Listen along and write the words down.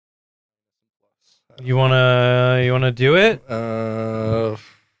You wanna do it?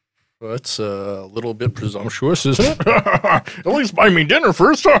 That's a little bit presumptuous, isn't it? At least buy me dinner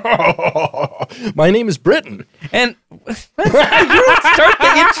first. My name is Britton. And you don't start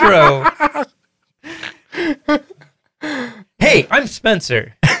the intro. Hey, I'm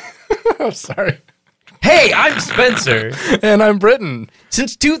Spencer. Oh, sorry. Hey, I'm Spencer. And I'm Britton.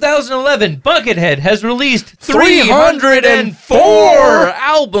 Since 2011, Buckethead has released 304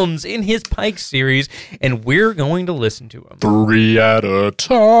 albums in his Pike series, and we're going to listen to them. 3 at a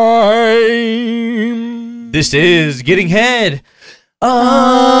time. This is Getting Head.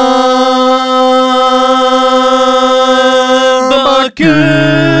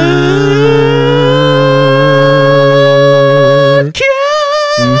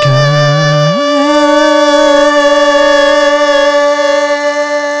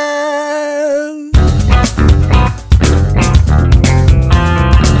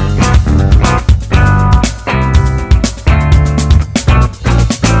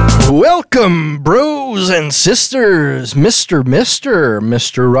 Welcome, bros and sisters,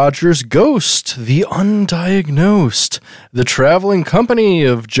 Mr. Rogers Ghost, the undiagnosed, the traveling company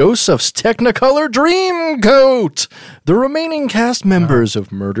of Joseph's Technicolor Dreamcoat, the remaining cast members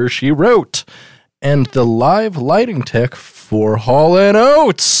of Murder, She Wrote, and the live lighting tech for Hall &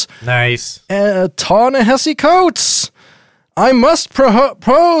 Oates, Nice. Ta-Nehisi Coates. I must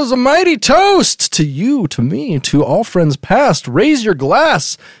propose a mighty toast to you, to me, to all friends past. Raise your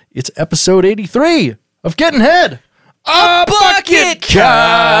glass. It's episode 83 of Getting Head, a Bucket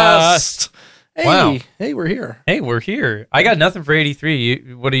Cast. Hey, Wow. Hey, we're here. Hey, we're here. I got nothing for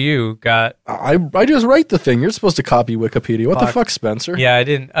 83. What do you got? I just write the thing. You're supposed to copy Wikipedia. What the fuck, Spencer? Yeah, I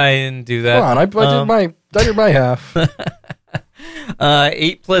didn't do that. Come on, I did my half.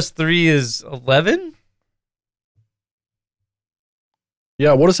 8 plus 3 is 11?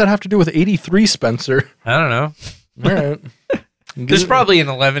 Yeah, what does that have to do with 83, Spencer? I don't know. All right. There's probably an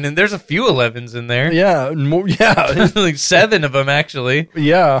 11, and there's a few 11s in there. Yeah, yeah, Like 7 of them, actually.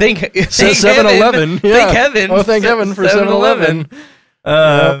 yeah. Thank 7-Eleven. Heaven. Yeah. Thank heaven. Oh, thank heaven for 7-Eleven.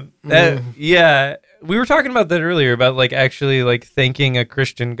 Yeah, we were talking about that earlier, about like actually like thanking a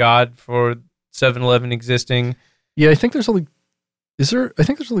Christian God for 7-Eleven existing. Yeah, I think there's only. Is there? I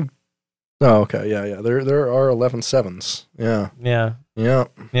think there's only. Oh, okay. Yeah. There are 11 sevens. Yeah. Yeah. Yeah.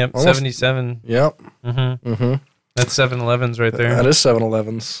 Yep. Almost. 77. Yep. Mm-hmm. Mm-hmm. That's 7-Elevens right there. That is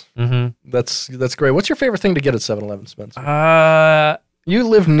 7-Elevens. Mm-hmm. That's great. What's your favorite thing to get at 7-Eleven, Spencer? You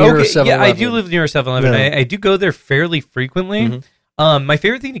live near a 7-Eleven. Yeah, I do live near a 7-Eleven. Yeah. I do go there fairly frequently. Mhm. My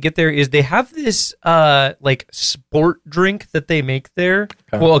favorite thing to get there is they have this like sport drink that they make there.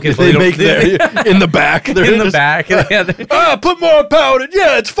 Well, okay, they make there in the back. in the back. Yeah, Put more powder.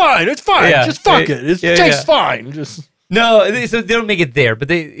 Yeah, it's fine. It's fine. Yeah. Just fuck it. It tastes fine. Just. No, so they don't make it there,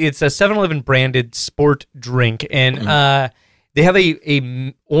 but it's a 7-Eleven branded sport drink, and they have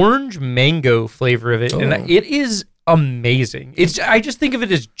a orange mango flavor of it, and it is amazing. I just think of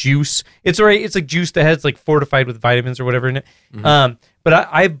it as juice. It's like juice that has like fortified with vitamins or whatever in it. But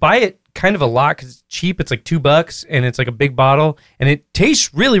I buy it kind of a lot because it's cheap. It's like $2, and it's like a big bottle, and it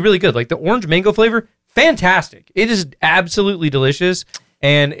tastes really, really good. Like the orange mango flavor, fantastic. It is absolutely delicious,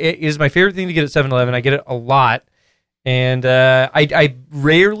 and it is my favorite thing to get at 7-Eleven. I get it a lot. And I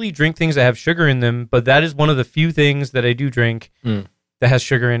rarely drink things that have sugar in them, but that is one of the few things that I do drink that has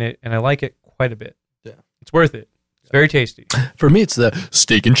sugar in it, and I like it quite a bit. Yeah. It's worth it. It's very tasty. For me, it's the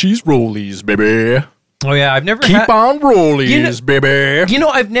steak and cheese rollies, baby. Oh, yeah. I've never Keep on rollies, baby. You know,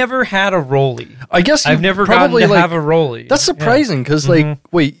 I've never had a rollie. I guess I've never gotten to have a rollie. That's surprising because,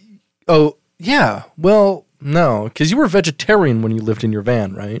 wait. Oh, yeah. Well, no, because you were vegetarian when you lived in your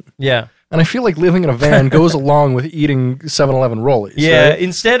van, right? Yeah. And I feel like living in a van goes along with eating 7-Eleven rollies. Yeah. Right?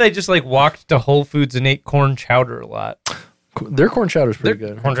 Instead, I just like walked to Whole Foods and ate corn chowder a lot. Their corn chowder is pretty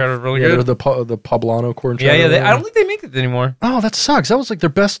good. Corn chowder is really Yeah, good. the Poblano corn chowder. Yeah. I don't think they make it anymore. Oh, that sucks. That was like their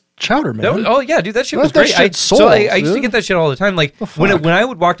best chowder, man. Yeah, dude, that shit was That great. shit So sold, I used to dude. get that shit all the time. Like when I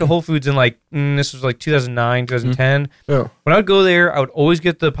would walk to Whole Foods in like this was like 2009, 2010. Yeah. When I would go there, I would always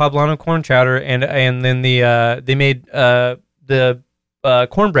get the Poblano corn chowder, and then they made the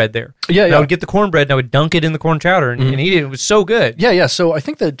cornbread there. Yeah, And yeah. I would get the cornbread and I would dunk it in the corn chowder and eat it. It was so good. Yeah. So I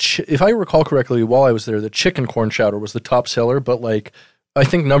think that if I recall correctly, while I was there, the chicken corn chowder was the top seller, but like I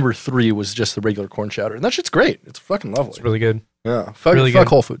think number 3 was just the regular corn chowder, and that shit's great. It's fucking lovely. It's really good. Yeah. Fuck really good.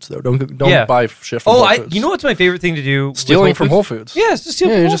 Whole Foods though. Don't Yeah. buy shit from Whole Foods. You know what's my favorite thing to do? with Stealing from Foods? Whole Foods. Yeah, it's to steal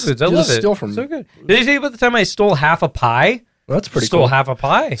Yeah, from you Whole just- Foods. I you love just it. steal from So good. Did I tell you about the time I stole half a pie? Well, that's pretty Stole cool. half a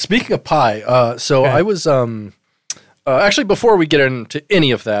pie. Speaking of pie, so Okay. I was Actually, before we get into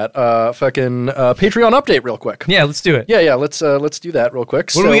any of that, fucking Patreon update real quick. Yeah, let's do it. Yeah. Let's do that real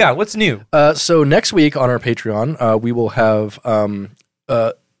quick. What do we got? What's new? So next week on our Patreon, we will have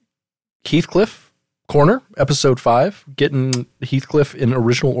Heathcliff Corner, episode 5, getting Heathcliff in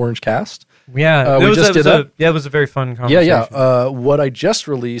original Orange cast. Yeah, we just did that. Yeah, it was a very fun conversation. Yeah. What I just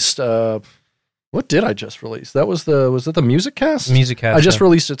released. What did I just release? Was it the music cast? Music cast. I just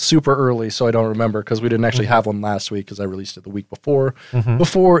released it super early, so I don't remember because we didn't actually have one last week because I released it the week before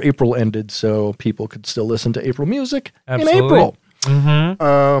April ended, so people could still listen to April music in April. We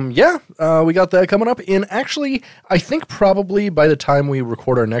got that coming up. And actually, I think probably by the time we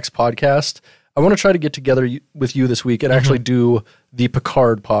record our next podcast, I want to try to get together with you this week and actually do the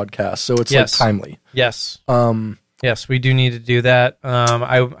Picard podcast, so it's like timely. Yes. Yes, we do need to do that.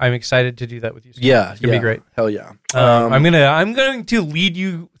 I'm excited to do that with you. Yeah, it's gonna be great. Hell yeah! I'm going to lead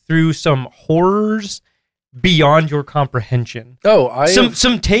you through some horrors beyond your comprehension. Oh,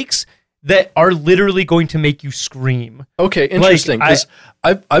 some takes that are literally going to make you scream. Okay, interesting. Because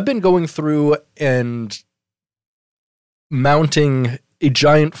I've been going through and mounting a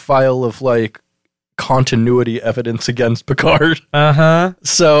giant file of like continuity evidence against Picard.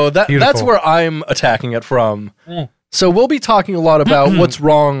 So that's where I'm attacking it from. So we'll be talking a lot about what's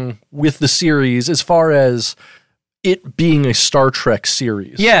wrong with the series as far as it being a Star Trek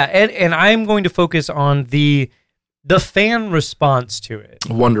series. Yeah, and I'm going to focus on the fan response to it.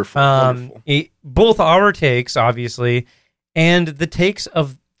 Wonderful. Both our takes, obviously, and the takes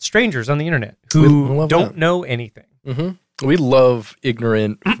of strangers on the internet who don't know anything. We love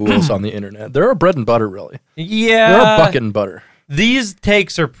ignorant fools on the internet. They're our bread and butter, really. Yeah. They're our bucket and butter. These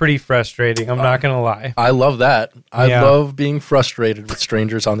takes are pretty frustrating, I'm not going to lie. I love that. I love being frustrated with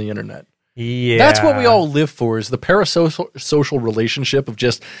strangers on the internet. Yeah. That's what we all live for, is the parasocial relationship of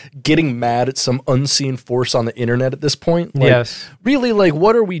just getting mad at some unseen force on the internet at this point. Like, yes. Really, like,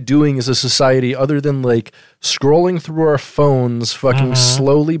 what are we doing as a society other than, like, scrolling through our phones fucking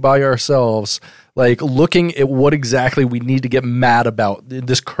slowly by ourselves, like, looking at what exactly we need to get mad about in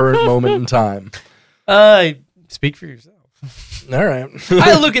this current moment in time? Speak for yourself. All right.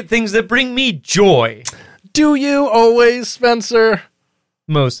 I look at things that bring me joy. Do you always, Spencer?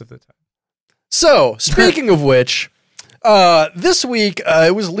 Most of the time. So, speaking of which, this week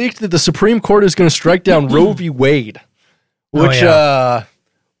it was leaked that the Supreme Court is going to strike down Roe v. Wade, which, wow.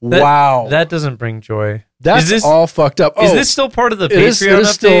 That doesn't bring joy. That's all fucked up. Is this still part of the Patreon update? It is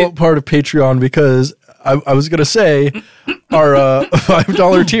still part of Patreon because I was going to say our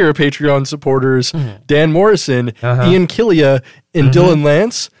 $5 tier Patreon supporters, Dan Morrison, Ian Killia, and Dylan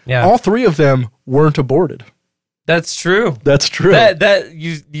Lance, all 3 of them weren't aborted. That's true. That's true. That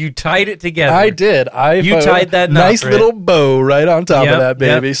you tied it together. I did. You tied that knot, nice little bow right on top of that,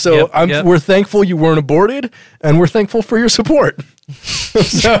 baby. We're thankful you weren't aborted, and we're thankful for your support.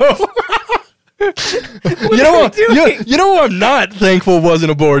 So you know what I'm not thankful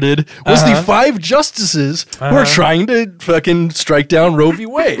wasn't aborted was the 5 justices who are trying to fucking strike down Roe v.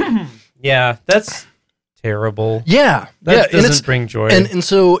 Wade. Yeah, that's terrible. Yeah, that doesn't bring joy. And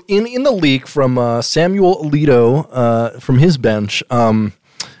so in the leak from Samuel Alito from his bench,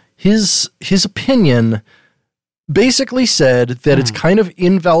 his opinion basically said that it's kind of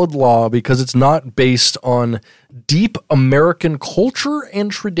invalid law because it's not based on deep American culture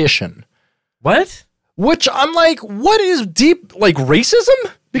and tradition. What? Which I'm like, what is deep, like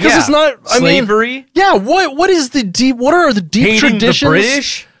racism? Because it's not slavery. What is the deep? What are the deep traditions? The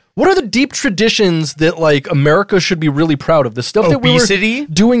British. What are the deep traditions that like America should be really proud of? The stuff that we were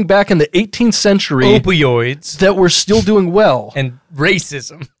doing back in the 18th century, opioids that we're still doing well, and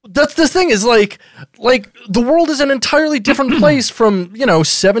racism. That's the thing is like the world is an entirely different place from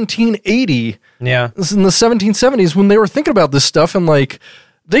 1780. Yeah, this is in the 1770s when they were thinking about this stuff and like.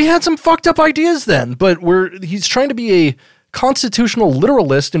 They had some fucked up ideas then, but he's trying to be a constitutional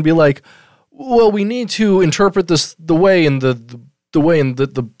literalist and be like, well, we need to interpret this the way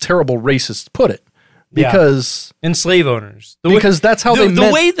the terrible racists put it. Because and slave owners. That's how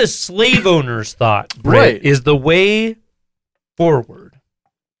the way the slave owners thought, Britt, is the way forward.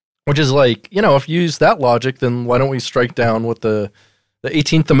 Which is like, if you use that logic, then why don't we strike down with the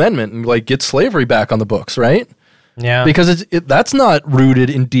 18th Amendment and like get slavery back on the books, right? Yeah, because that's not rooted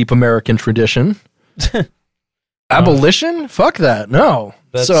in deep American tradition. Abolition? Fuck that. No.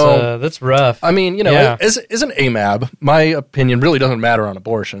 That's rough. I mean, as an AMAB, my opinion really doesn't matter on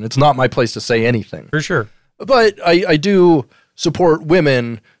abortion. It's not my place to say anything. For sure. But I do support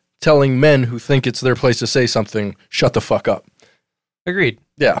women telling men who think it's their place to say something, shut the fuck up. Agreed.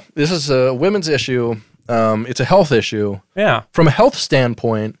 Yeah. This is a women's issue. It's a health issue. Yeah. From a health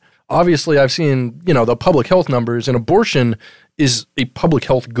standpoint, obviously I've seen, the public health numbers, and abortion is a public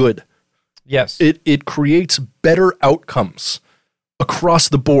health good. Yes. It creates better outcomes across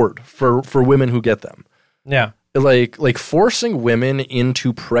the board for women who get them. Yeah. Like forcing women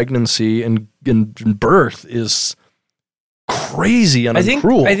into pregnancy and birth is crazy and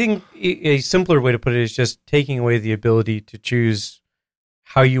cruel. I think a simpler way to put it is just taking away the ability to choose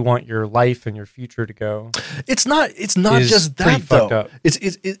how you want your life and your future to go. It's not just that though.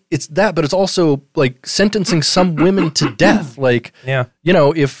 It's that, but it's also like sentencing some women to death. Like,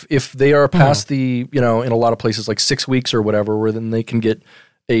 if they are past the, in a lot of places like 6 weeks or whatever, where then they can get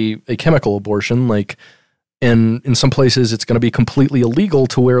a chemical abortion. Like, and in some places it's going to be completely illegal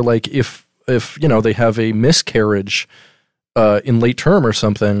to where like if they have a miscarriage in late term or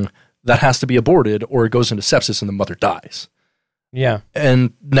something, that has to be aborted or it goes into sepsis and the mother dies. Yeah.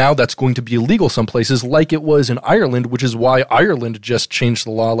 And now that's going to be illegal some places like it was in Ireland, which is why Ireland just changed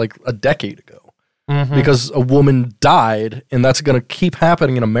the law like a decade ago. Mm-hmm. Because a woman died, and that's going to keep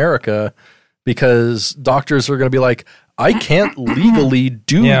happening in America because doctors are going to be like, I can't legally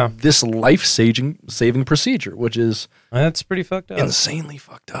do this life-saving procedure, which is that's pretty fucked up. Insanely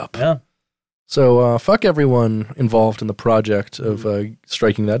fucked up. Yeah. So fuck everyone involved in the project of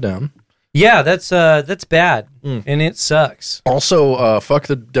striking that down. Yeah, that's bad, and it sucks. Also, fuck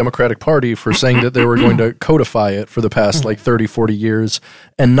the Democratic Party for saying that they were going to codify it for the past, 30, 40 years,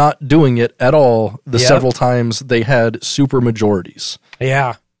 and not doing it at all the several times they had super majorities.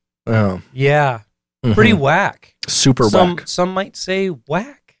 Yeah. Yeah. Mm-hmm. Pretty whack. Super whack. Some might say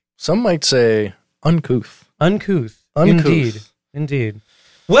whack. Some might say uncouth. Uncouth. Indeed.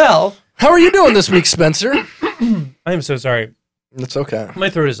 Well... How are you doing this week, Spencer? I am so sorry. It's okay. My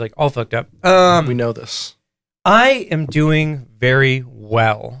throat is all fucked up. We know this. I am doing very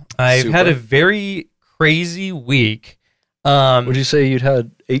well. I've had a very crazy week. Would you say you'd had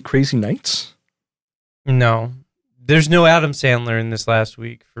 8 crazy nights? No. There's no Adam Sandler in this last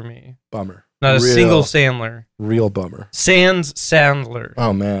week for me. Bummer. Not a single Sandler. Real bummer. Sans Sandler.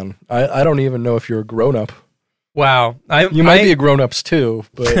 Oh, man. I don't even know if you're a grown-up. Wow. You might be a grown-ups too,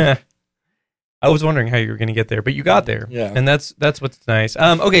 but... I was wondering how you were going to get there, but you got there. Yeah. And that's what's nice.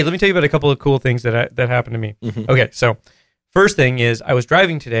 Okay, let me tell you about a couple of cool things that happened to me. Mm-hmm. Okay, so first thing is I was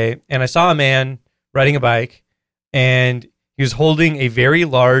driving today, and I saw a man riding a bike, and he was holding a very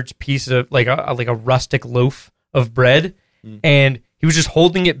large piece of, like a rustic loaf of bread, and he was just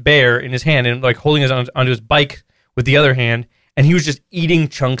holding it bare in his hand and, holding it onto his bike with the other hand, and he was just eating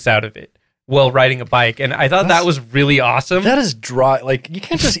chunks out of it while riding a bike, and I thought that was really awesome. That is dry. Like, you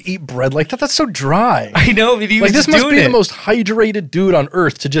can't just eat bread like that. That's so dry. I know, but he was this just must be the most hydrated dude on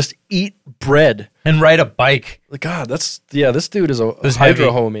earth to just eat bread and ride a bike. Like, God, this dude is a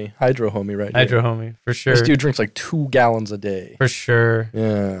hydro homie right here. Hydro homie, for sure. This dude drinks 2 gallons a day. For sure.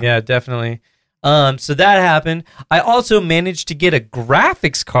 Yeah, definitely. So that happened. I also managed to get a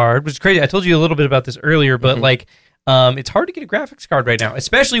graphics card, which is crazy. I told you a little bit about this earlier, but it's hard to get a graphics card right now,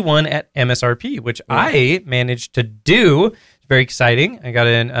 especially one at MSRP, which I managed to do. It's very exciting. I got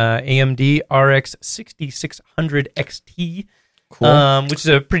an AMD RX 6600 XT, cool. Which is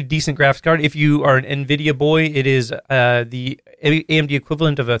a pretty decent graphics card. If you are an NVIDIA boy, it is the AMD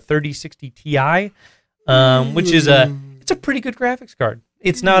equivalent of a 3060 Ti, which is it's a pretty good graphics card.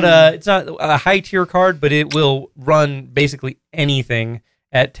 It's not a high tier card, but it will run basically anything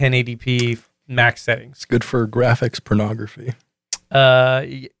at 1080p. Max settings. It's good for graphics pornography.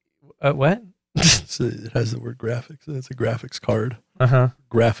 What? So it has the word graphics. It's a graphics card.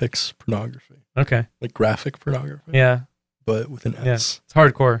 Graphics pornography. Okay. Like graphic pornography. Yeah. But with an S. Yeah. It's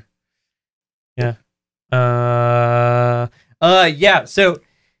hardcore. Yeah. Yeah. So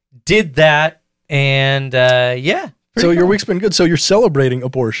did that, and yeah. So your week's been good. So you're celebrating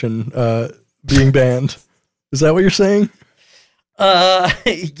abortion being banned. Is that what you're saying?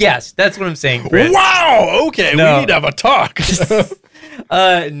 Yes, that's what I'm saying, Britt. Wow. Okay, we need to have a talk.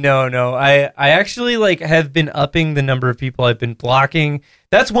 No. I actually have been upping the number of people I've been blocking.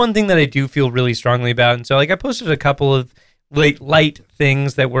 That's one thing that I do feel really strongly about. And so I posted a couple of light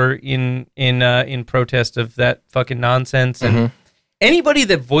things that were in protest of that fucking nonsense. And anybody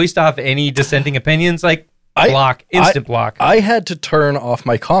that voiced off any dissenting opinions, instant block. I had to turn off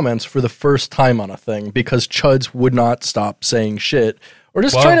my comments for the first time on a thing because Chuds would not stop saying shit or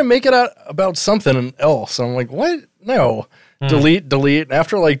just trying to make it out about something else. I'm like, what? No. Delete. And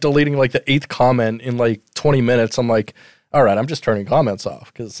after deleting the 8th comment in 20 minutes, I'm like, all right, I'm just turning comments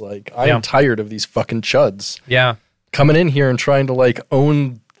off because I am tired of these fucking Chuds. Yeah. Coming in here and trying to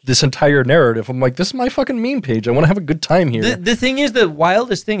own this entire narrative. I'm like, this is my fucking meme page. I want to have a good time here. The thing is, the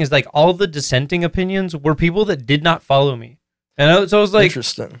wildest thing is all the dissenting opinions were people that did not follow me. And so I was like,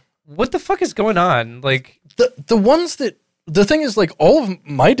 interesting. what the fuck is going on? Like the ones that the thing is, like, all of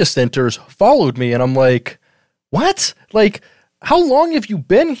my dissenters followed me, and I'm like, what? Like, how long have you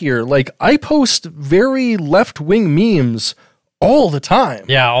been here? Like, I post very left-wing memes all the time.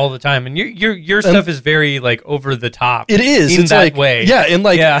 Yeah, all the time. And your stuff is very, like, over the top. It is. In it's that like, way. Yeah, and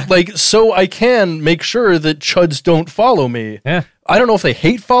like so I can make sure that chuds don't follow me. Yeah. I don't know if they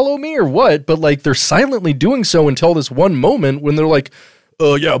hate follow me or what, but like they're silently doing so until this one moment when they're like,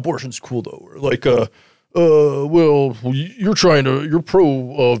 yeah, abortion's cool though. Or like, well, you're pro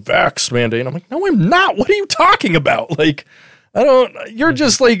vax mandate. And I'm like, no, I'm not. What are you talking about? Like, you're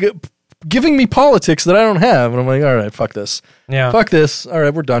just like giving me politics that I don't have. And I'm like, all right, fuck this. Yeah. Fuck this. All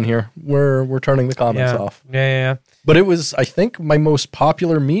right, we're done here. We're turning the comments off. Yeah. But it was, I think, my most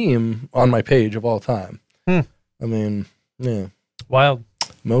popular meme on my page of all time. I mean, yeah. Wild.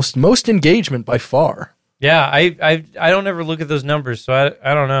 Most engagement by far. Yeah, I don't ever look at those numbers, so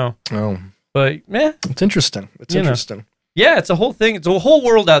I don't know. Oh. But, It's interesting. It's interesting. Yeah, it's a whole thing. It's a whole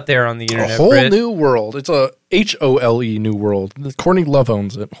world out there on the internet. A whole new world. It's a HOLE new world. Courtney Love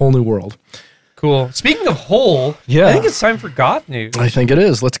owns it. Whole new world. Cool. Speaking of whole, yeah. I think it's time for goth news. I think it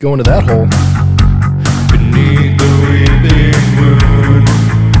is. Let's go into that hole. Beneath the weeping moon,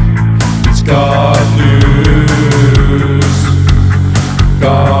 it's goth news.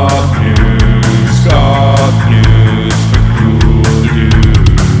 Goth news for cool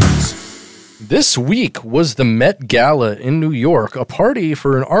dudes. This week was the Met Gala in New York, a party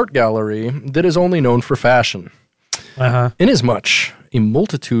for an art gallery that is only known for fashion. Inasmuch, a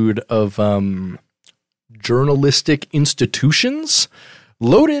multitude of journalistic institutions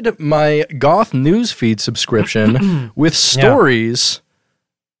loaded my goth newsfeed subscription with stories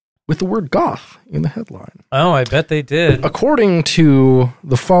with the word goth in the headline. Oh, I bet they did. According to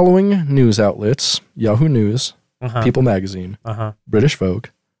the following news outlets, Yahoo News, People Magazine, British Vogue,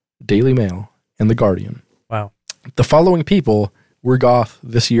 Daily Mail, and The Guardian. Wow. The following people were goth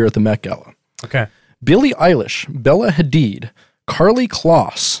this year at the Met Gala. Okay. Billie Eilish, Bella Hadid, Karlie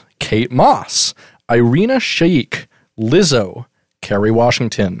Kloss, Kate Moss, Irina Shayk, Lizzo, Kerry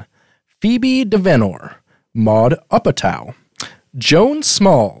Washington, Phoebe DeVenor, Maud Apatow, Joan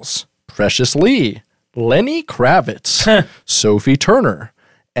Smalls, Precious Lee, Lenny Kravitz, Sophie Turner,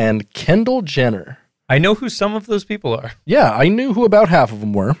 and Kendall Jenner. I know who some of those people are. Yeah, I knew who about half of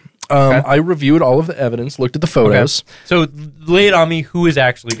them were. I reviewed all of the evidence, looked at the photos. Okay. So lay it on me, who is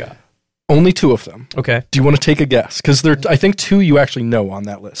actually goth? Only two of them. Okay. Do you want to take a guess? Because I think two you actually know on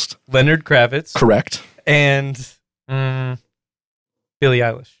that list. Leonard Kravitz. Correct. And Billie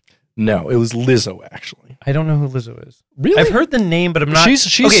Eilish. No, it was Lizzo, actually. I don't know who Lizzo is. Really? I've heard the name, but I'm not. She's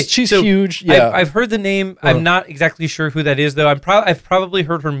so huge. Yeah, I've heard the name. I'm not exactly sure who that is, though. I've probably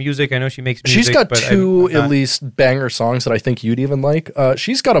heard her music. I know she makes music. She's got but two at least banger songs that I think you'd even like.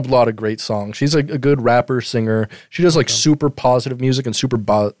 She's got a lot of great songs. She's a good rapper, singer. She does like super positive music and super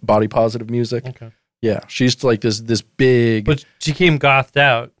body positive music. Okay. Yeah, she's like this big. But she came gothed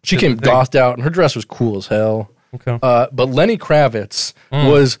out. She came gothed out, and her dress was cool as hell. Okay. But Lenny Kravitz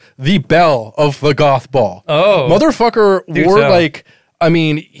was the belle of the goth ball. Oh. Motherfucker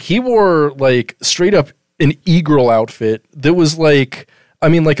he wore like straight up an e-girl outfit that was like,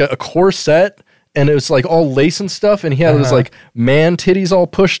 like a corset, and it was like all lace and stuff, and he had his like man titties all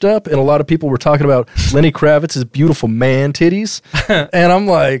pushed up, and a lot of people were talking about Lenny Kravitz's beautiful man titties. And I'm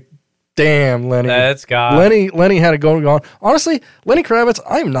like, damn, Lenny. That's God. Lenny had it going on. Honestly, Lenny Kravitz,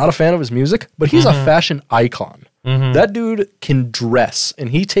 I'm not a fan of his music, but he's a fashion icon. That dude can dress, and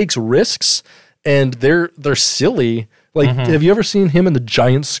he takes risks, and they're silly. Like, have you ever seen him in the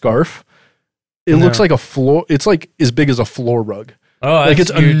giant scarf? It looks like a floor. It's like as big as a floor rug. Oh, like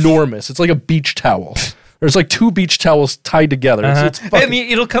it's huge. enormous. It's like a beach towel. There's like two beach towels tied together. It's I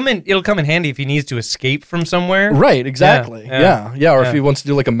mean, it'll come in handy if he needs to escape from somewhere. Right, exactly. Yeah. Or if he wants to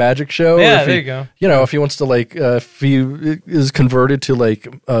do like a magic show. Yeah, or if there you go. If he wants to like, if he is converted to like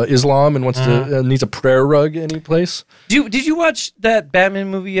Islam and wants to needs a prayer rug any place. Did you watch that Batman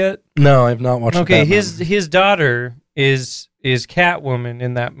movie yet? No, I've not watched. Okay, Batman. his daughter is Catwoman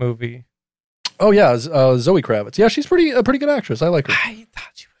in that movie. Oh yeah, Zoe Kravitz. Yeah, she's a pretty good actress. I like her. I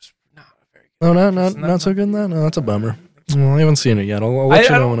thought she was not very good. Oh, not so good in that? No, that's a bummer. Well, I haven't seen it yet. I'll let you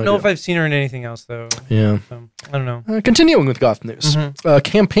know when I do. I don't know if I've seen her in anything else, though. Yeah. So, I don't know. Continuing with goth news. A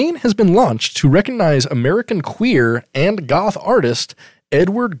campaign has been launched to recognize American queer and goth artist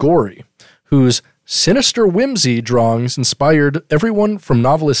Edward Gorey, whose sinister whimsy drawings inspired everyone from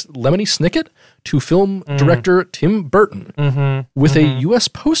novelist Lemony Snicket to film director Tim Burton, with a U.S.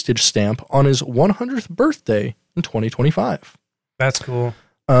 postage stamp on his 100th birthday in 2025. That's cool.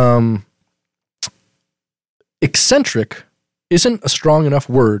 Eccentric isn't a strong enough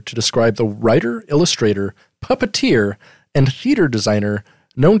word to describe the writer, illustrator, puppeteer, and theater designer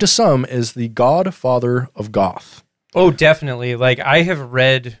known to some as the godfather of goth. Oh, definitely. Like, I have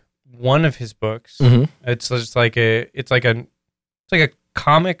read one of his books. Mhm. It's just like a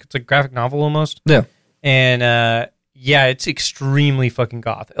comic. It's a graphic novel almost. Yeah. And yeah, it's extremely fucking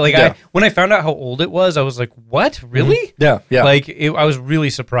goth. Like, Yeah. when I found out how old it was, I was like, "What? Really?" Yeah, yeah. Like, I was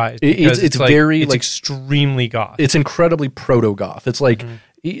really surprised. It's because like, very, it's like- extremely goth. It's incredibly proto-goth. It's like,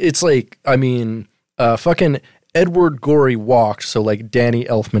 I mean, fucking Edward Gorey walked so like Danny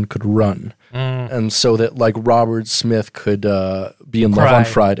Elfman could run. And so that like Robert Smith could be in Love on Cry.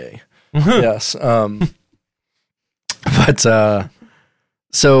 Friday. Yes.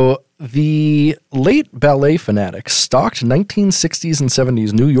 So the late ballet fanatic stalked 1960s and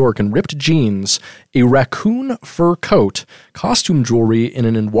 70s New York in ripped jeans, a raccoon fur coat, costume jewelry, and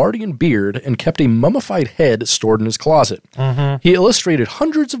an Edwardian beard, and kept a mummified head stored in his closet. He illustrated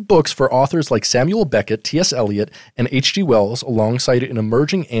hundreds of books for authors like Samuel Beckett, T.S. Eliot, and H.G. Wells, alongside an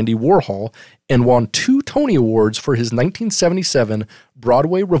emerging Andy Warhol, and won 2 Tony Awards for his 1977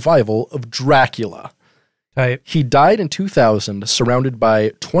 Broadway revival of Dracula. Type. He died in 2000, surrounded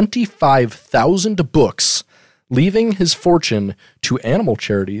by 25,000 books, leaving his fortune to animal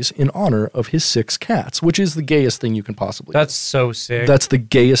charities in honor of his 6 cats, which is the gayest thing you can possibly That's so sick. do. That's the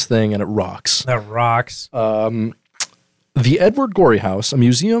gayest thing, and it rocks. That rocks. The Edward Gorey House, a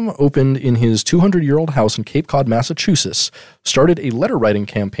museum opened in his 200-year-old house in Cape Cod, Massachusetts, started a letter-writing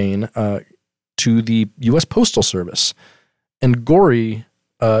campaign to the U.S. Postal Service. And Gorey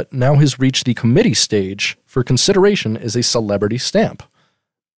now has reached the committee stage for consideration as a celebrity stamp.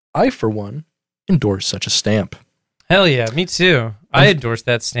 I, for one, endorse such a stamp. Hell yeah, me too. I endorse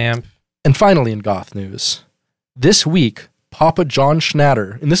that stamp. And finally, in goth news, this week, Papa John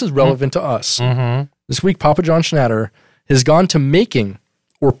Schnatter, and this is relevant to us, this week, Papa John Schnatter has gone to making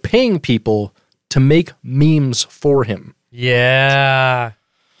or paying people to make memes for him. Yeah.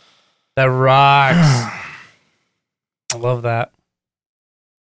 That rocks. I love that.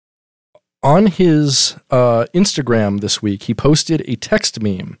 On his Instagram this week, he posted a text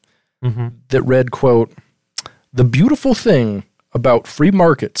meme that read, quote, "The beautiful thing about free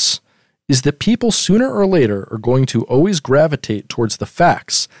markets is that people sooner or later are going to always gravitate towards the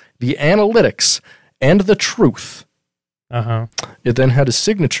facts, the analytics, and the truth." It then had a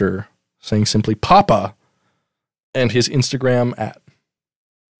signature saying simply Papa and his Instagram @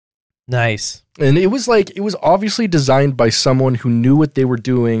 Nice. And it was obviously designed by someone who knew what they were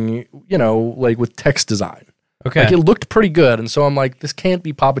doing, you know, like with text design. Okay. Like it looked pretty good. And so I'm like, this can't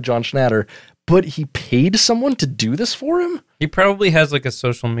be Papa John Schnatter, but he paid someone to do this for him? He probably has like a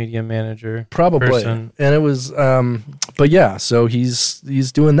social media manager. Probably. person. And it was, but yeah, so he's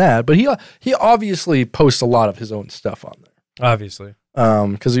doing that. But he obviously posts a lot of his own stuff on there. Obviously.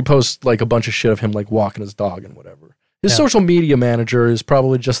 Because he posts like a bunch of shit of him like walking his dog and whatever. His Yeah. social media manager is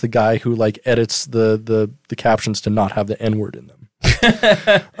probably just the guy who like edits the captions to not have the N-word in them.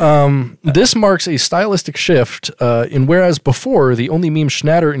 This marks a stylistic shift in whereas before the only memes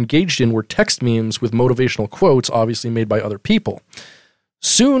Schnatter engaged in were text memes with motivational quotes, obviously made by other people.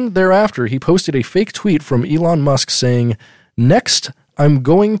 Soon thereafter, he posted a fake tweet from Elon Musk saying, "Next, I'm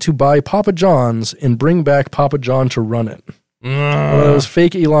going to buy Papa John's and bring back Papa John to run it." One of those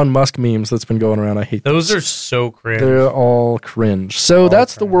fake Elon Musk memes that's been going around. I hate Those those. are so cringe. They're all cringe. So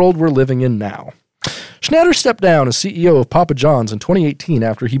that's the world we're living in now. Schnatter stepped down as CEO of Papa John's in 2018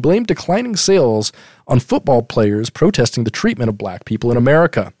 after he blamed declining sales on football players protesting the treatment of black people in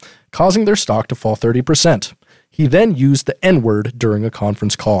America, causing their stock to fall 30%. He then used the N-word during a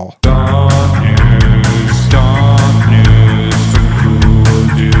conference call. Stop news from cool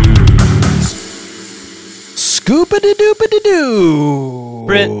dudes. Scoop-a-doo-doo-doo.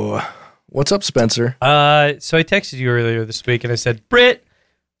 Britt. What's up, Spencer? So I texted you earlier this week and I said, Britt,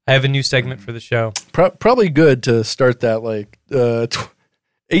 I have a new segment for the show. Probably good to start that like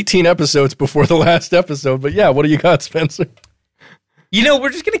 18 episodes before the last episode. But yeah, what do you got, Spencer? You know, we're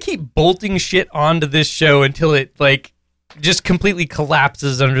just going to keep bolting shit onto this show until it like just completely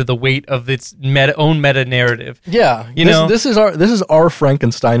collapses under the weight of its own meta narrative. Yeah, this is our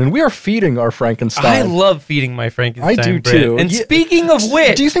Frankenstein, and we are feeding our Frankenstein. I love feeding my Frankenstein. I do Britt. too. And Yeah. speaking of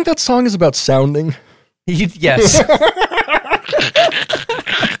which, Do you think that song is about sounding? yes.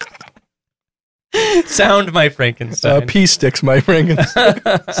 Sound my Frankenstein. Pea sticks, my Frankenstein.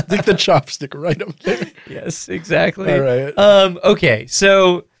 Stick the chopstick right up there. Yes, exactly. All right. Okay,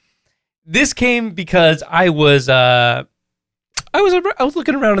 so this came because I was looking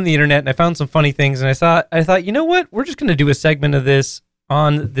around on the internet and I found some funny things, and I thought, you know what? We're just going to do a segment of this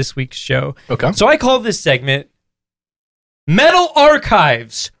on this week's show. Okay. So I call this segment Metal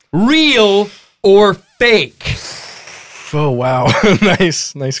Archives, real or fake? Oh, wow.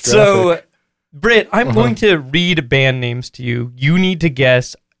 nice graphic. So, Britt, I'm going to read band names to you. You need to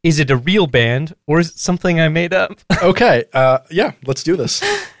guess, is it a real band or is it something I made up? Okay, yeah, let's do this.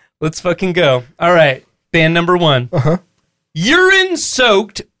 Let's fucking go. All right, band number 1. Uh-huh.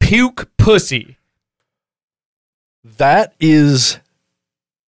 Urine-soaked puke pussy. That is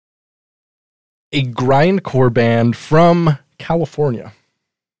a grindcore band from California.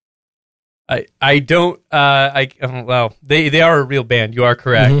 I don't, well, they are a real band. You are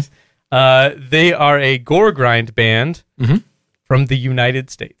correct. They are a gore grind band from the United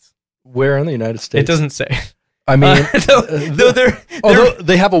States. Where in the United States? It doesn't say. I mean, Though although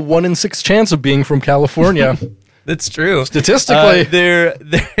they have a 1 in 6 chance of being from California. that's true. Statistically.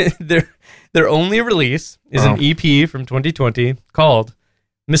 Their only release is an EP from 2020 called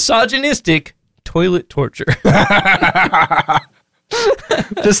Misogynistic Toilet Torture.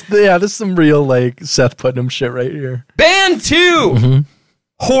 This is some real like Seth Putnam shit right here. Band 2,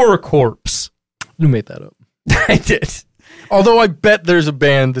 Horror Corpse. You made that up. I did. Although I bet there's a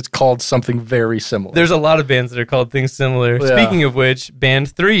band that's called something very similar. There's a lot of bands that are called things similar. Yeah. Speaking of which, Band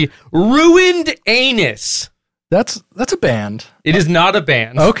 3, Ruined Anus. That's a band. It is not a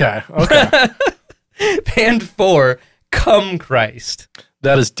band. Okay. Band 4, Come Christ.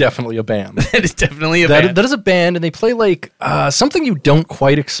 That is definitely a band. That is definitely a band. That is a band, and they play like something you don't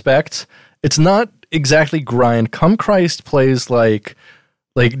quite expect. It's not exactly grind. Come Christ plays like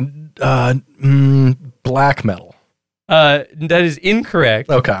black metal. That is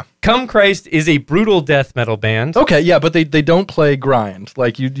incorrect. Okay. Come Christ is a brutal death metal band. Okay, yeah, but they don't play grind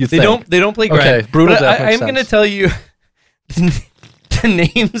like you They think. don't play grind. Okay, brutal But death makes I'm going to sense. tell you the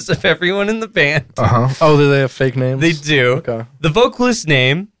names of everyone in the band. Oh, do they have fake names? They do. Okay. The vocalist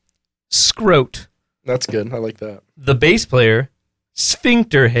name, Scrote. That's good. I like that. The bass player,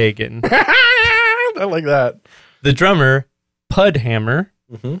 Sphincter Hagen. I like that. The drummer, Pudhammer.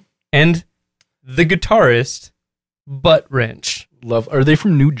 And the guitarist, Butt Wrench. Are they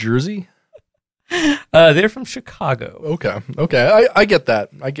from New Jersey? They're from Chicago. Okay. I get that.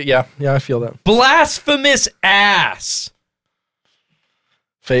 Yeah, I feel that. Blasphemous Ass.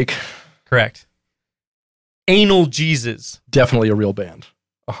 Fake. Correct. Anal Jesus. Definitely a real band.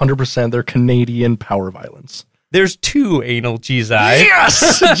 100%. They're Canadian power violence. There's 2 Anal Jesus.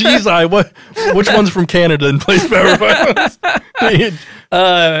 Yes! Jeez, which one's from Canada and plays power violence?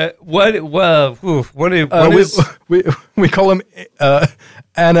 We call him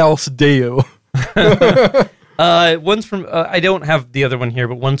Anels Deo. One's from, I don't have the other one here,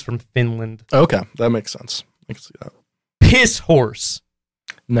 but one's from Finland. Okay, that makes sense. I can see that. Piss Horse.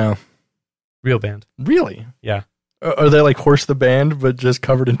 No. Real band. Really? Yeah. Are they like Horse the Band, but just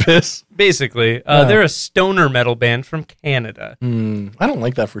covered in piss? Basically. They're a stoner metal band from Canada. I don't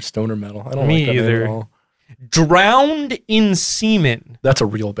like that for stoner metal. I don't Me like that either. at all. Drowned in Semen. That's a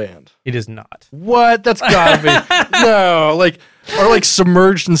real band. It is not. What? That's gotta be. No, or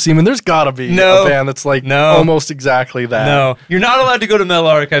Submerged in Semen. There's gotta be No. a band that's like No. almost exactly that. No. You're not allowed to go to Metal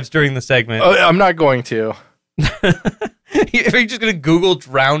Archives during the segment. I'm not going to. Are you just going to Google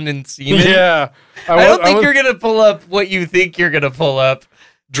drowned in semen? Yeah. I don't think you're going to pull up what you think you're going to pull up.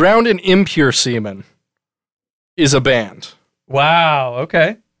 Drowned in Impure Semen is a band. Wow.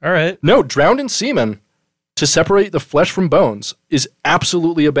 Okay. All right. No, Drowned in Semen, to separate the flesh from bones, is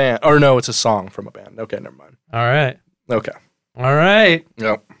absolutely a band. Or no, it's a song from a band. Okay, never mind. All right. Okay. All right.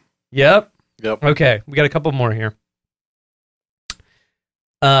 Yep. Yep. Okay. We got a couple more here.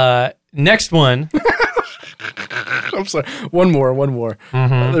 Next one. I'm sorry. One more.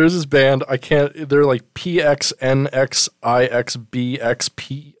 Mhm. There's this band. They're like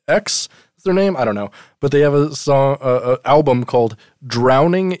PXNXIXBXPX. Is their name? I don't know. But they have a song, album called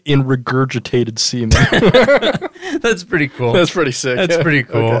 "Drowning in Regurgitated Semen." That's pretty cool. That's pretty sick. That's pretty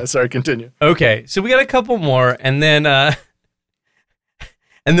cool. Okay, sorry. Continue. Okay. So we got a couple more, and then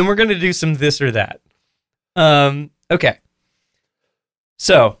we're gonna do some this or that. Okay.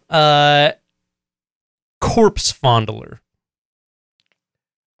 So, Corpse Fondler.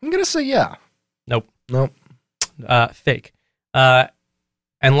 I'm gonna say yeah. Nope. Fake. And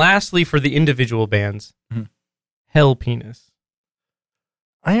lastly, for the individual bands, Hell Penis.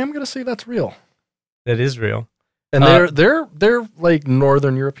 I am gonna say that's real. That is real. And they're like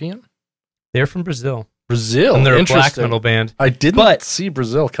Northern European. They're from Brazil. Brazil. And they're a black Interesting. metal band. I didn't see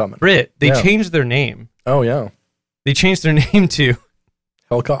Brazil coming. Brit, they Yeah. changed their name. Oh yeah. They changed their name to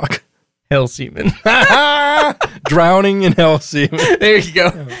Hellcock. Hell Semen. Drowning in hell semen. There you go.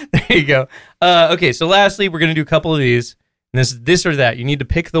 There you go. Okay, so lastly, we're going to do a couple of these. And this or that. You need to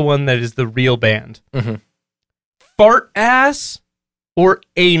pick the one that is the real band. Mhm. Fart ass or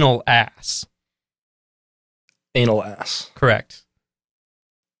anal ass? Anal ass. Correct.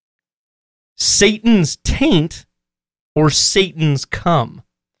 Satan's taint or Satan's cum?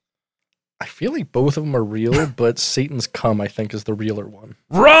 I feel like both of them are real, but Satan's cum, I think, is the realer one.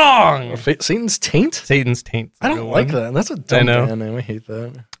 Wrong! Satan's taint? Satan's taint. I don't like that. That's a dumb know. band name. I hate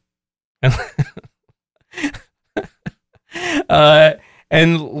that.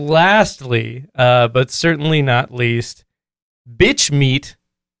 And lastly, but certainly not least, bitch meat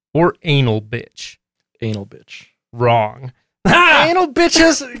or anal bitch? Anal bitch. Wrong. Anal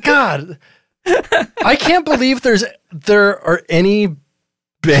bitches? God. I can't believe there are any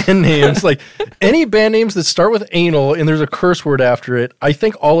band names, like any band names that start with anal and there's a curse word after it. I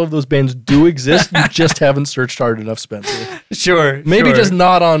think all of those bands do exist. You just haven't searched hard enough, Spencer. Sure. Maybe just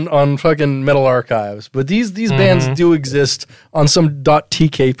not on fucking Metal Archives, but these bands do exist on some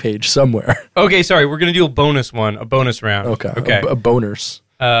 .tk page somewhere. Okay, sorry. We're going to do a bonus round. Okay. Okay. A boners.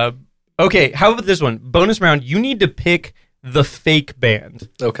 Okay, how about this one? Bonus round, you need to pick the fake band.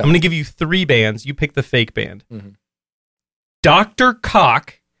 Okay. I'm going to give you 3 bands. You pick the fake band. Mhm. Dr.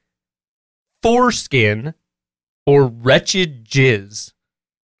 Cock, Foreskin, or Wretched Jizz?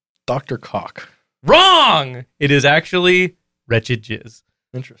 Dr. Cock. Wrong! It is actually Wretched Jizz.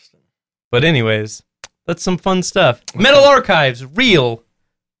 Interesting. But anyways, that's some fun stuff. Metal Archives, real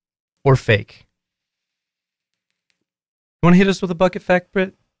or fake? You want to hit us with a bucket fact,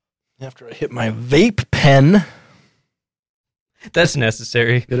 Britt? After I hit my vape pen. That's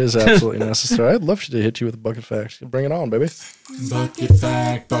necessary. It is absolutely necessary. I'd love to hit you with a bucket fact. Bring it on, baby. Bucket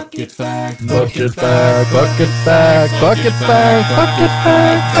fact, bucket fact, Bucket fact, bucket fact, bucket fact, bucket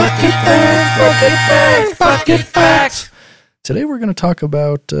fact, bucket fact, bucket fact, bucket fact. Today we're going to talk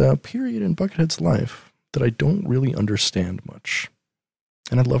about a period in Buckethead's life that I don't really understand much.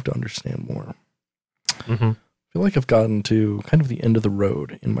 And I'd love to understand more. Mm-hmm. I feel like I've gotten to kind of the end of the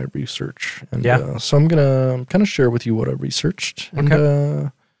road in my research. And Yeah. so I'm going to kind of share with you what I researched. And,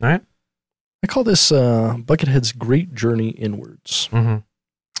 Okay. All right. I call this Buckethead's Great Journey Inwards. Mm-hmm.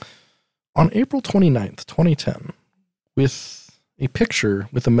 On April 29th, 2010, with a picture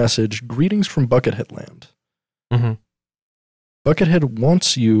with a message, "Greetings from Buckethead Land." Mm-hmm. Buckethead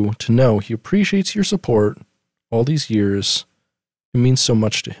wants you to know he appreciates your support all these years. It means so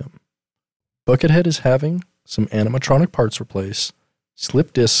much to him. Buckethead is having some animatronic parts replaced,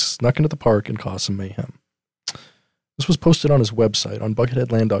 slip discs snuck into the park, and caused some mayhem. This was posted on his website on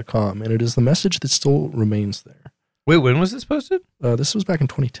bucketheadland.com, and it is the message that still remains there. Wait, when was this posted? This was back in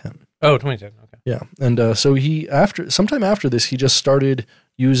 2010. Oh, 2010. Okay. Yeah, and so sometime after this, he just started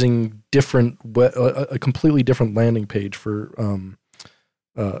using a completely different landing page for.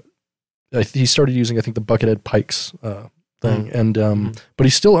 He started using, I think, the Buckethead Pikes thing, and but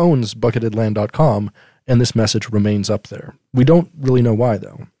he still owns bucketheadland.com, and this message remains up there. We don't really know why,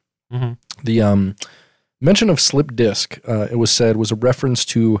 though. Mm-hmm. The mention of slip disc, it was said, was a reference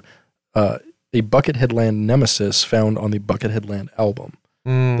to a Buckethead Land nemesis found on the Buckethead Land album.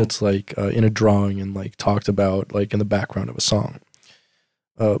 That's like in a drawing and like talked about like in the background of a song.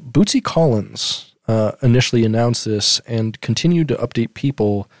 Bootsy Collins initially announced this and continued to update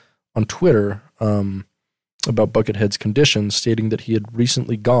people on Twitter about Buckethead's condition, stating that he had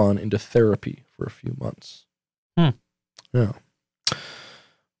recently gone into therapy for a few months. Yeah.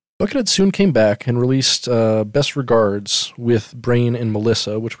 Buckethead soon came back and released Best Regards with Brain and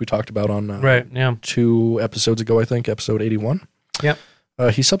Melissa, which we talked about on Right, yeah. 2 episodes ago, I think, episode 81. Yep.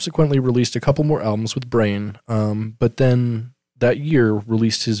 He subsequently released a couple more albums with Brain, but then that year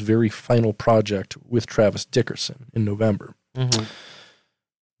released his very final project with Travis Dickerson in November. Mm-hmm.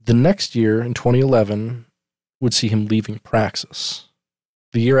 The next year, in 2011, would see him leaving Praxis.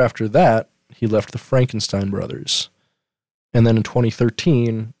 The year after that, he left the Frankenstein Brothers. And then in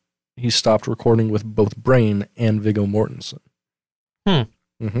 2013, he stopped recording with both Brain and Viggo Mortensen.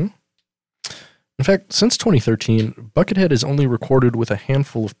 Mm-hmm. In fact, since 2013, Buckethead has only recorded with a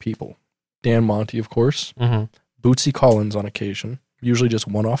handful of people. Dan Monty, of course. Mm-hmm. Bootsy Collins on occasion. Usually just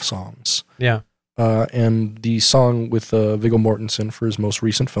one-off songs. Yeah. And the song with Viggo Mortensen for his most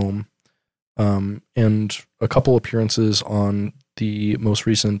recent film. And a couple appearances on the most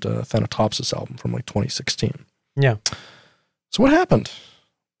recent Thanatopsis album from like 2016. Yeah. So what happened?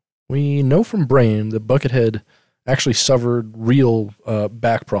 We know from Brain that Buckethead actually suffered real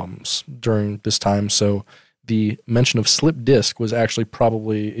back problems during this time. So the mention of slip disc was actually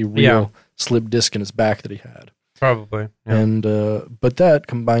probably a real slip disc in his back that he had. Probably. Yeah. And but that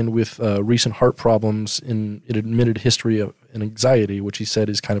combined with recent heart problems in an admitted history of an anxiety, which he said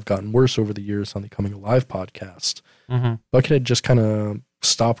has kind of gotten worse over the years on the Coming Alive podcast. Mm-hmm. Buckethead just kind of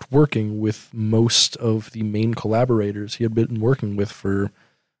stopped working with most of the main collaborators he had been working with for,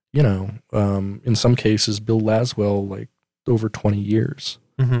 in some cases, Bill Laswell, like over 20 years.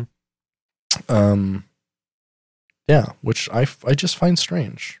 Mm-hmm. Yeah, which I just find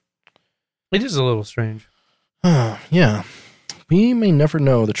strange. It is a little strange. Yeah. We may never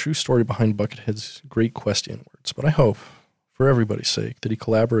know the true story behind Buckethead's great quest inwards, but I hope, for everybody's sake, that he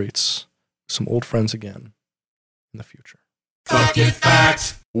collaborates with some old friends again in the future. Bucket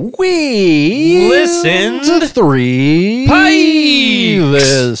Facts. We listened to 3 pikes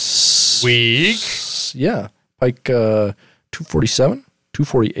this week. Yeah, Pike 247,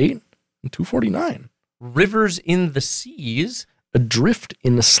 248, and 249. Rivers in the Seas Adrift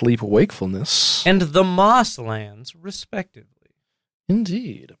in the Sleep Wakefulness. and the Mosslands, respectively.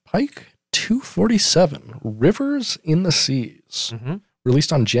 Indeed. Pike 247, Rivers in the Seas. Mm-hmm.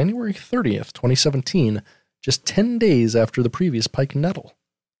 Released on January 30th, 2017, just 10 days after the previous Pike Nettle.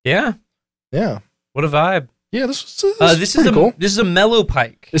 Yeah. Yeah. What a vibe. Yeah, this This is pretty cool. This is a mellow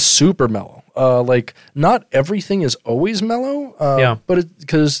Pike. It's super mellow. Like, not everything is always mellow. Yeah. But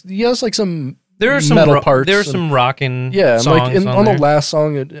because he has like some There are some metal parts. There are and- some rockin' Yeah, and songs like on on the there. last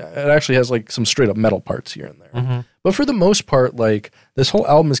song, it actually has like some straight up metal parts here and there. Mm-hmm. But for the most part, like this whole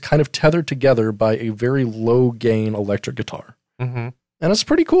album is kind of tethered together by a very low gain electric guitar, Mm-hmm. and it's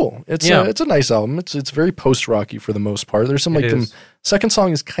pretty cool. It's a nice album. It's very post rocky for the most part. There's some like the second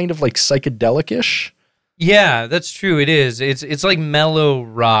song is kind of like psychedelic ish. Yeah, that's true. It is. It's like mellow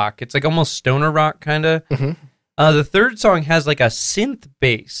rock. It's like almost stoner rock kind of. Mhm. The third song has like a synth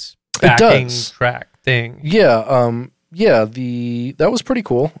bass It backing does. track thing. Yeah, that was pretty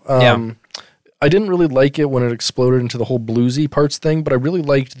cool. I didn't really like it when it exploded into the whole bluesy parts thing, but I really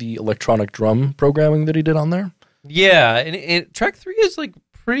liked the electronic drum programming that he did on there. Yeah, and track 3 is like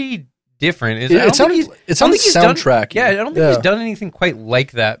pretty different. It sounded soundtrack. Yeah, I don't think he's done anything quite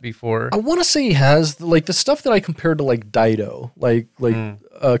like that before. I want to say he has like the stuff that I compared to like Dido, like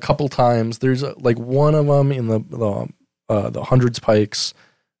a couple times. There's like one of them in the hundreds pikes,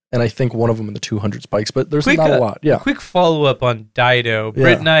 and I think one of them in the 200s pikes. But there's not a lot. Yeah. Quick follow up on Dido. Yeah.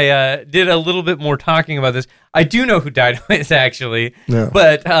 Britt and I did a little bit more talking about this. I do know who Dido is actually, Yeah.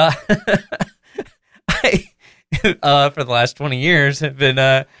 but I for the last 20 years have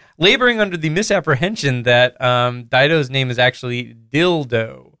been laboring under the misapprehension that Dido's name is actually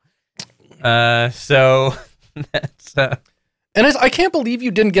Dildo. So that's And I can't believe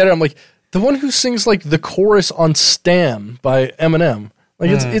you didn't get it. I'm like the one who sings like the chorus on "Stan" by Eminem. Like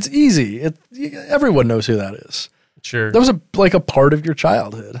it's easy. Everyone knows who that is. sure. That was a part of your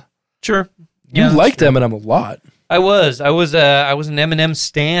childhood. Sure. You Yeah, that's liked true. Eminem a lot. I was an Eminem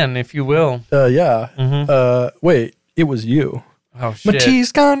stan, if you will. Yeah. Mhm. Wait, it was you. Oh My shit.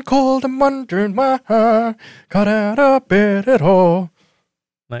 tea's gone cold. I'm wondering why I got out of bed at all.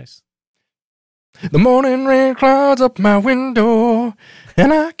 Nice. The morning rain clouds up my window,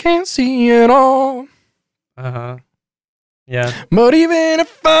 and I can't see it all. Uh-huh. Yeah. But even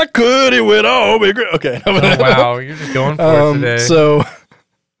if I could, it would all be great. Okay. Oh, wow, you're just going for it today. So,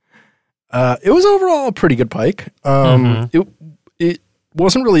 it was overall a pretty good Pike. It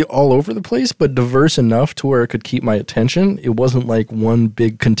wasn't really all over the place, but diverse enough to where it could keep my attention. It wasn't like one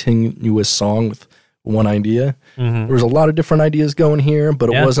big continuous song with one idea. Mhm. There was a lot of different ideas going here, but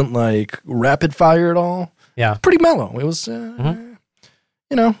it Yeah. wasn't like rapid fire at all. Yeah. Pretty mellow. It was,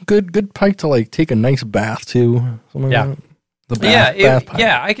 good Pike to like take a nice bath to. Something Yeah. like that. The bath Pike.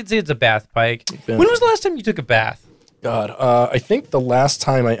 Yeah, I could say it's a bath Pike. Yeah. When was the last time you took a bath? God, I think the last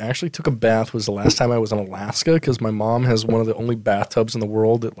time I actually took a bath was the last time I was in Alaska because my mom has one of the only bathtubs in the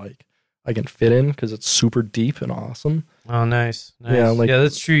world that like I can fit in because it's super deep and awesome. Oh, nice. Yeah, Yeah,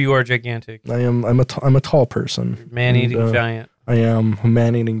 that's true. You are gigantic. I'm a tall person. Man-eating And, giant. I am a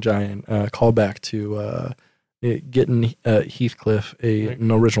man-eating giant. Call back to getting Heathcliff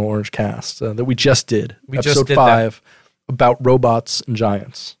an original Orange cast that we just did. We just Episode did 5 about robots and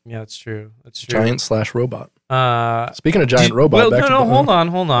giants. Yeah, that's true. That's true. Giant/robot. Uh, Speaking of giant robot, well, back to no, hold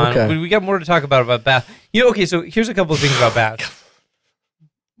on. Okay. We got more to talk about bath. Okay, so here's a couple of things about bath.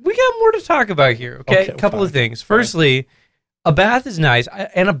 We got more to talk about here, okay? A couple of things. Firstly, a bath is nice,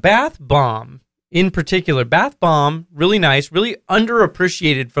 and a bath bomb in particular. Bath bomb, really nice, really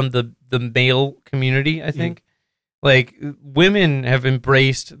underappreciated from the male community, I think. Like, women have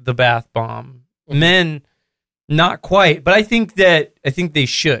embraced the bath bomb. Men, not quite, but I think they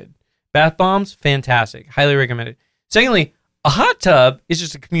should. Bath bombs, fantastic. Highly recommended. Secondly, a hot tub is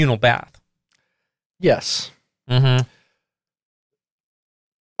just a communal bath. Yes. Mm-hmm.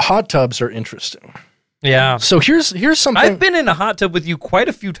 Hot tubs are interesting. Yeah. So here's something. I've been in a hot tub with you quite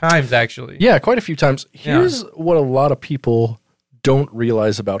a few times, actually. Yeah, quite a few times. Here's what a lot of people don't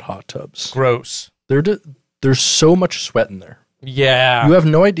realize about hot tubs. Gross. There's so much sweat in there. Yeah. You have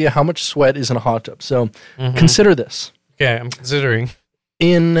no idea how much sweat is in a hot tub. So consider this. Okay, I'm considering.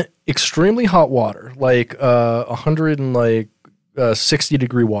 In extremely hot water, like 160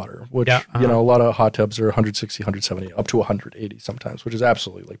 degree water, which, you know, a lot of hot tubs are 160, 170, up to 180 sometimes, which is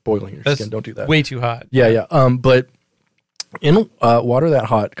absolutely like boiling your skin. Don't do that. Way too hot. Yeah. But in water that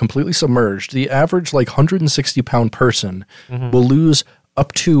hot, completely submerged, the average like 160 pound person will lose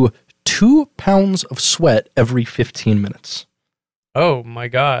up to 2 pounds of sweat every 15 minutes. Oh my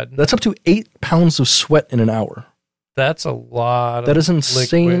God. That's up to 8 pounds of sweat in an hour. That's a lot. That is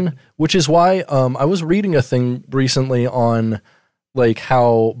insane, liquid. which is why I was reading a thing recently on like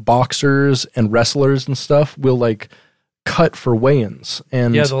how boxers and wrestlers and stuff will like cut for weigh-ins.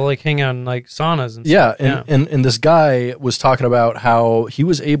 And yeah, they'll like hang out in like saunas and yeah, stuff. And this guy was talking about how he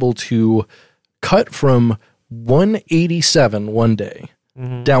was able to cut from 187 one day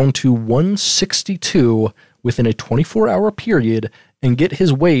down to 162 within a 24-hour period and get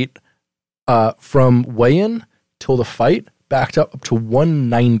his weight from weigh-in till the fight backed up to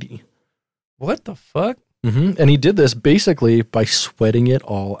 190. What the fuck? And he did this basically by sweating it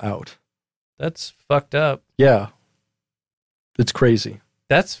all out. That's fucked up. Yeah. It's crazy.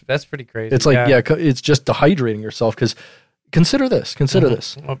 That's pretty crazy. It's like, it's just dehydrating yourself because consider this.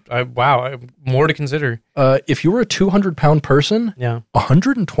 Wow. More to consider. If you were a 200-pound person,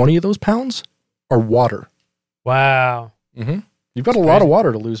 120 of those pounds are water. Wow. You've got a lot of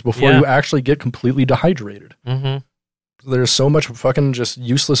water to lose before you actually get completely dehydrated. There's so much fucking just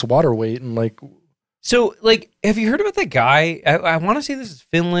useless water weight and like... So, like, have you heard about that guy? I want to say this is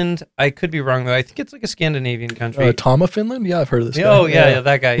Finland. I could be wrong, though. I think it's like a Scandinavian country. Tama, Finland? Yeah, I've heard of this guy. Oh, yeah,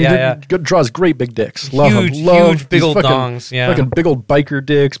 that guy. Yeah. Draws great big dicks. Love him. Huge, big old dongs. Yeah. Fucking big old biker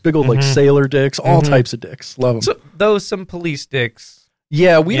dicks, big old like sailor dicks, all types of dicks. Love them. So, some police dicks.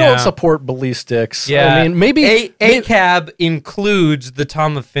 Yeah, we don't support police dicks. Yeah. I mean, maybe... ACAB includes the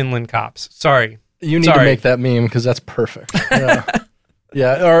Tom of Finland cops. Sorry. You need to make that meme because that's perfect. Yeah.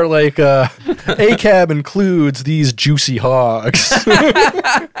 Yeah, or like ACAB includes these juicy hogs.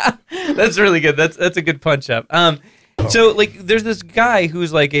 That's really good. That's a good punch up. So like there's this guy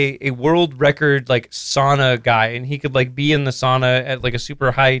who's like a world record like sauna guy, and he could like be in the sauna at like a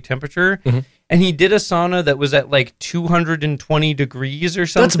super high temperature. And he did a sauna that was at like 220 degrees or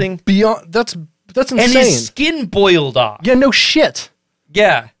something. That's insane. And his skin boiled off. Yeah, no shit.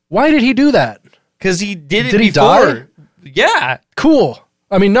 Yeah. Why did he do that? Because he did it before. Did he die? Yeah. Cool.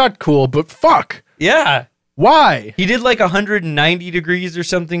 I mean, not cool, but fuck. Yeah. Why? He did like 190 degrees or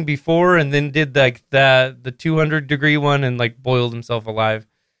something before, and then did like the 200 degree one and like boiled himself alive.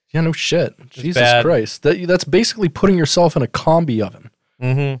 Yeah, no shit. Jesus Christ. That's basically putting yourself in a combi oven.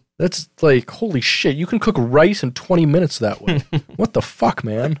 That's like, holy shit, you can cook rice in 20 minutes that way. What the fuck,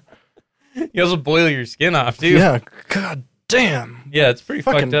 man? You also boil your skin off, too. Yeah, god damn. Yeah, it's pretty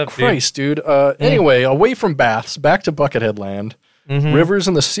fucked up, Christ, dude. Anyway, away from baths, back to Buckethead Land. Rivers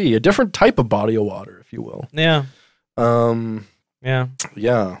and the sea, a different type of body of water, if you will. Yeah. Yeah.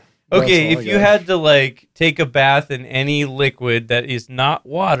 Okay, if you had to like take a bath in any liquid that is not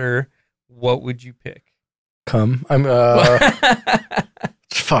water, what would you pick? Cum. I'm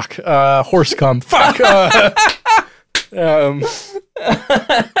fuck. Horse cum. Fuck.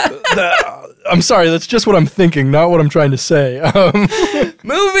 I'm sorry, that's just what I'm thinking, not what I'm trying to say.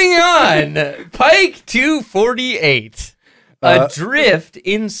 Moving on. Pike 248. Adrift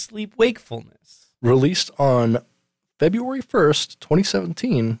in Sleep Wakefulness. Released on February 1st,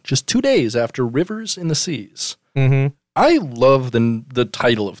 2017, just 2 days after Rivers in the Seas. I love the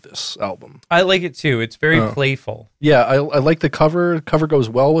title of this album. I like it too. It's very playful. Yeah, I like the cover. The cover goes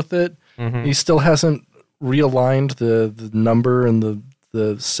well with it. He still hasn't realigned the number and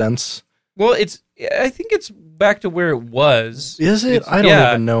the sense. Well, I think it's back to where it was. Is it? I don't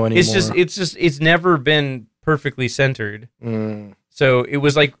even know anymore. It's never been perfectly centered. So it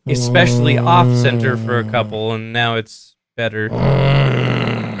was like especially off center for a couple, and now it's better.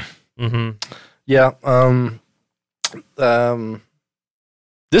 Yeah.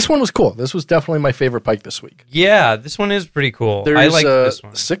 This one was cool. This was definitely my favorite Pike this week. Yeah, this one is pretty cool. There's, I like this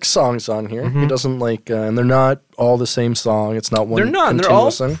one. 6 songs on here. He doesn't like, and they're not all the same song. It's not one. They're not. They're all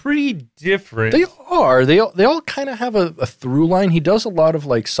pretty different. They are. They all kind of have a through line. He does a lot of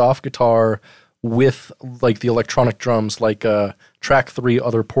like soft guitar with like the electronic drums, like track 3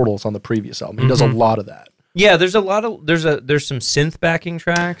 Other Portals on the previous album. He does a lot of that. Yeah, there's a lot of there's some synth backing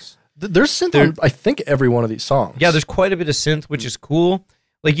tracks. There's synth on, I think, every one of these songs. Yeah, there's quite a bit of synth, which is cool.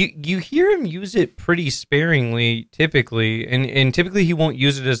 Like you hear him use it pretty sparingly, typically, and typically he won't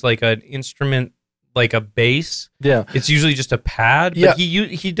use it as like an instrument like a bass. Yeah. It's usually just a pad. Yeah. But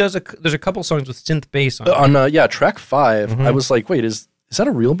he does there's a couple songs with synth bass on it. On track 5, I was like, wait, is that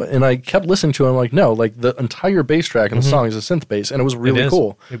a real? And I kept listening to it. I'm like, no, like the entire bass track in the song is a synth bass, and it was really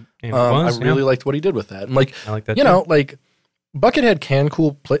cool. I really liked what he did with that. And like, I like that you too. know, like Buckethead can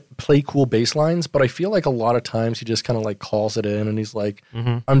play cool bass lines, but I feel like a lot of times he just kind of like calls it in, and he's like,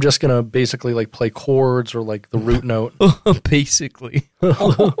 I'm just gonna basically like play chords or like the root note. Basically.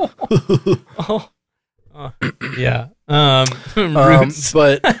 Yeah. Roots.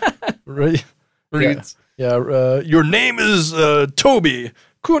 But right, Roots. yeah. Your name is Toby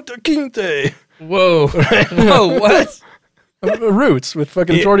Kunta Kinte. Whoa. Whoa, what? Roots with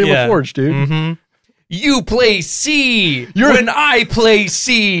fucking Jordy LaForge, dude. Mm-hmm. You play C when I play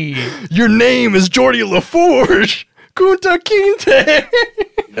C. Your name is Jordy LaForge. Kunta Kinte.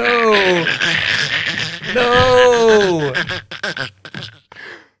 No.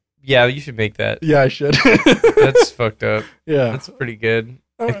 Yeah, you should make that. Yeah, I should. That's fucked up. Yeah, That's pretty good,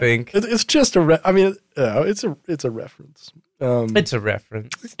 I think. it's just a. I mean, it's a reference. It's a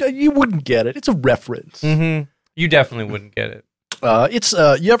reference. You wouldn't get it. It's a reference. Mm-hmm. You definitely wouldn't get it. It's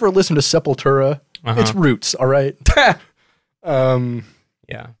you ever listen to Sepultura? It's Roots. All right.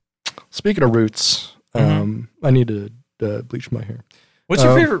 Yeah. Speaking of roots, I need to bleach my hair. What's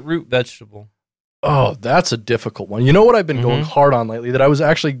your favorite root vegetable? Oh, that's a difficult one. You know what I've been going hard on lately that I was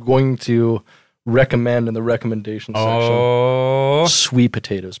actually going to recommend in the recommendation section? Sweet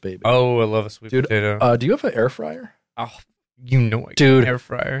potatoes, baby. Oh, I love a sweet potato. Do you have an air fryer? Oh, you know I Dude. got an air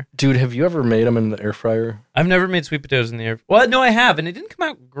fryer. Dude, have you ever made them in the air fryer? I've never made sweet potatoes in the air. Well, no, I have, and it didn't come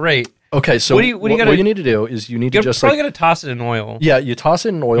out great. Okay, so what you need to do is you need to just probably gotta toss it in oil. Yeah, you toss it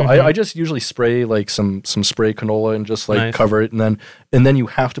in oil. I just usually spray like some spray canola and just like cover it, and then you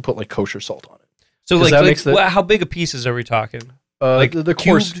have to put like kosher salt on it. So like how big of pieces are we talking? Like the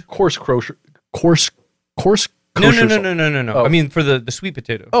coarse kosher No. Oh. I mean for the sweet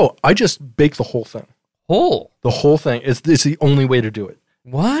potato. Oh, I just bake the whole thing. The whole thing. It's the only way to do it.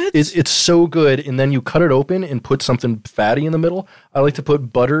 What? It's so good, and then you cut it open and put something fatty in the middle. I like to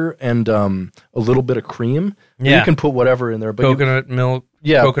put butter and a little bit of cream. Yeah. You can put whatever in there, but coconut milk,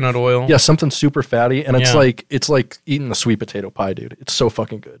 coconut oil. Yeah, something super fatty, and it's like eating a sweet potato pie, dude. It's so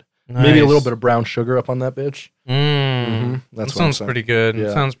fucking good. Nice. Maybe a little bit of brown sugar up on that bitch. That sounds pretty good.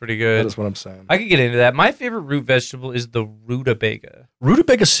 Yeah. Sounds pretty good. That is what I'm saying. I could get into that. My favorite root vegetable is the rutabaga.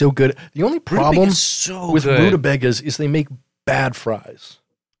 Rutabaga is so good. The only problem with good. rutabagas is they make bad fries.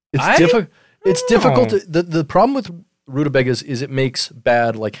 It's difficult. The problem with rutabagas is it makes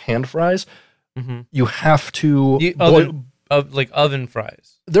bad like hand fries. You have to oven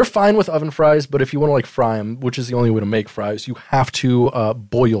fries. They're fine with oven fries, but if you want to like fry them, which is the only way to make fries, you have to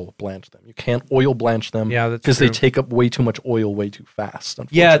boil blanch them. You can't oil blanch them. Yeah, that's because true. they take up way too much oil way too fast.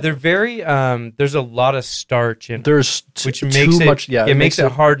 Yeah, they're very. There's a lot of starch in. There's which makes makes too it much. Yeah, it makes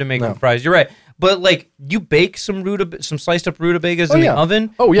it hard to make them fries. You're right. But like you bake some sliced up rutabagas in the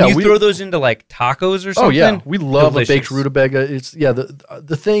oven. Oh yeah, you throw those into like tacos or something. Oh yeah, we love Delicious. a baked rutabaga. It's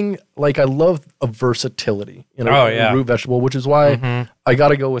the thing. Like I love a versatility in a root vegetable, which is why I got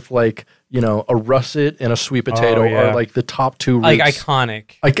to go with like a russet and a sweet potato are like the top two roots. Like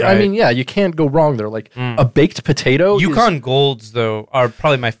iconic. I mean, yeah, you can't go wrong there. Like a baked potato. Yukon Golds though are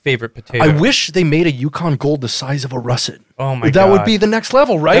probably my favorite potato. I wish they made a Yukon Gold the size of a russet. Oh my god, that would be the next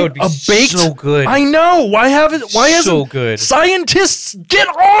level, right? That would be so good. I know. Why so good? Scientists, get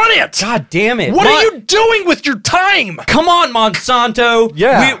on it! God damn it! What are you doing with your time? Come on, Monsanto.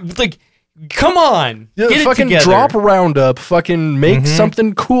 Yeah, come on. Get it fucking together. drop Roundup. Fucking make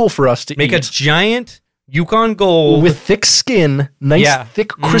something cool for us to make eat. a giant Yukon Gold with thick skin, nice thick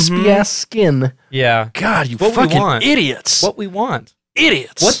crispy ass skin. Yeah. God, you fucking idiots. What we want.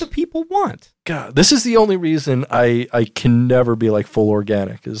 Idiots. What the people want. God, this is the only reason I can never be like full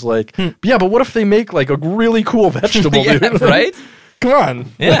organic. Is like, yeah, but what if they make like a really cool vegetable, dude? Right? Come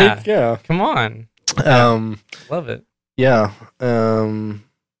on. Yeah. Come on. Love it. Yeah.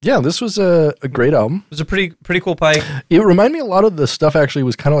 Yeah, this was a great album. It was a pretty cool pipe. It reminded me a lot of the stuff actually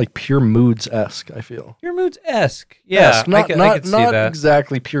was kind of like Pure Moods-esque, I feel. Pure Moods-esque. Yeah. Not I could see that.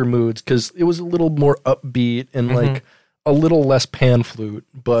 Exactly Pure Moods, because it was a little more upbeat and like a little less pan flute,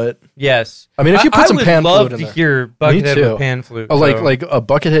 but yes, I mean if you put some pan flute in there, I would love to hear Buckethead with pan flute. Like a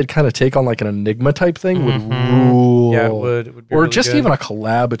Buckethead kind of take on like an Enigma type thing would rule. Yeah, it would. It would be or really just good. even a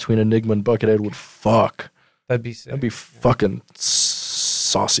collab between Enigma and Buckethead would fuck. That'd be sick. That'd be fucking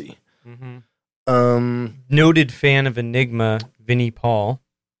saucy. Noted fan of Enigma, Vinnie Paul.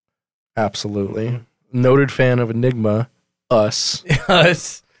 Absolutely. Noted fan of Enigma, us.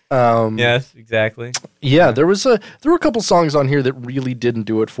 Us. Yes, exactly. Yeah, there were a couple songs on here that really didn't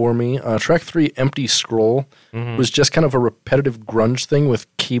do it for me. Track 3, Empty Scroll, was just kind of a repetitive grunge thing with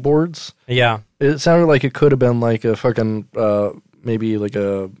keyboards. Yeah. It sounded like it could have been like a fucking maybe like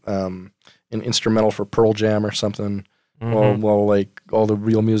an instrumental for Pearl Jam or something. While like all the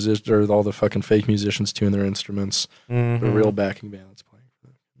real musicians or all the fucking fake musicians tune their instruments, the real backing band's playing.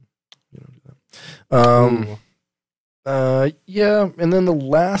 You don't do that. Yeah, and then the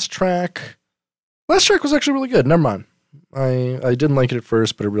last track was actually really good. Never mind. I didn't like it at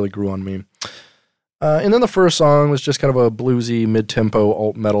first, but it really grew on me. And then the first song was just kind of a bluesy, mid-tempo,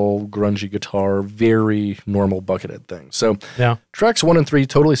 alt-metal, grungy guitar, very normal Buckethead thing. So yeah, tracks 1 and 3,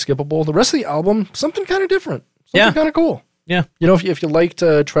 totally skippable. The rest of the album, something kind of different. Something kind of cool. Yeah. You know, if you liked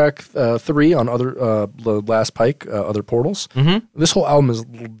track 3 on the Last Pike, Other Portals, this whole album is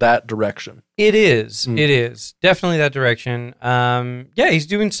that direction. It is. It is. Definitely that direction. Yeah, he's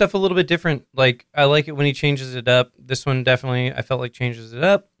doing stuff a little bit different. Like, I like it when he changes it up. This one definitely, I felt like changes it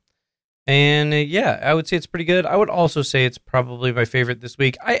up. And yeah, I would say it's pretty good. I would also say it's probably my favorite this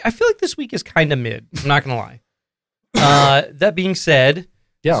week. I feel like this week is kind of mid. I'm not going to lie. That being said,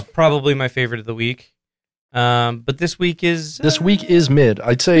 it's probably my favorite of the week. But this week is mid.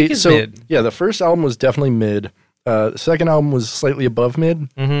 I'd say so. Mid. Yeah, the first album was definitely mid. The second album was slightly above mid.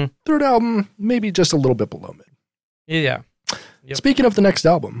 Third album maybe just a little bit below mid. Yeah. Yep. Speaking of the next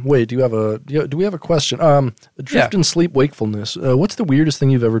album, wait, do we have a question? Drift and Sleep Wakefulness. What's the weirdest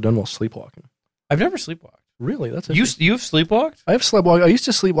thing you've ever done while sleepwalking? I've never sleepwalked. Really? That's you've sleepwalked? I have sleepwalked. I used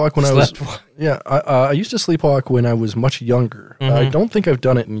to sleepwalk when I used to sleepwalk when I was much younger. I don't think I've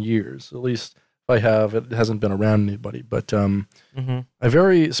done it in years. At least if I have, it hasn't been around anybody. But I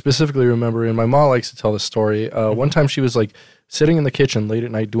very specifically remember, and my mom likes to tell this story. One time she was like sitting in the kitchen late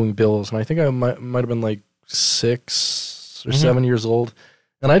at night doing bills, and I think I might have been like 6 or 7 years old,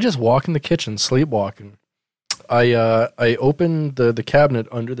 and I just walk in the kitchen sleepwalking. I opened the cabinet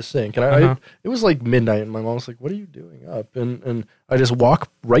under the sink, and it was like midnight, and my mom was like, "What are you doing up?" And I just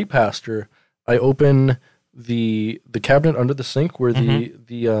walk right past her. I open the cabinet under the sink where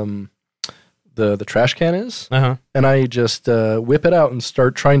the trash can is, and I just whip it out and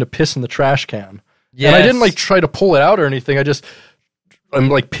start trying to piss in the trash can. Yes. And I didn't like try to pull it out or anything. I'm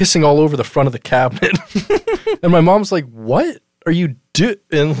like pissing all over the front of the cabinet. And my mom's like, "What are you doing?"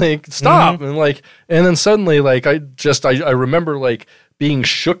 And like, stop. And like, and then suddenly like, I remember like being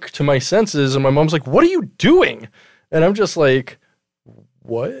shook to my senses, and my mom's like, "What are you doing?" And I'm just like,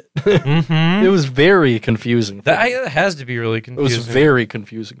 "What?" It was very confusing. That has to be really confusing. It was very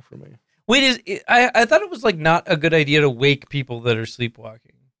confusing for me. Wait, I thought it was like not a good idea to wake people that are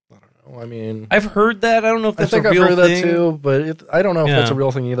sleepwalking. I mean, I've heard that. I don't know if that's a real thing. I think I've heard that too, but I don't know if that's a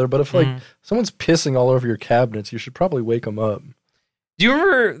real thing either. But if like someone's pissing all over your cabinets, you should probably wake them up. Do you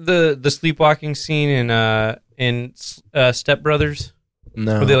remember the sleepwalking scene in Step Brothers?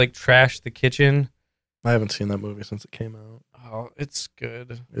 No. Where they like trash the kitchen? I haven't seen that movie since it came out. Oh, it's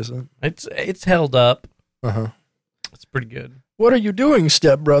good. Is it? It's held up. It's pretty good. What are you doing,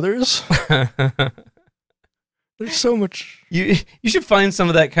 Step Brothers? There's so much. You should find some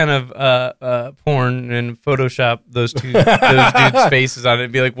of that kind of porn and Photoshop those dudes' faces on it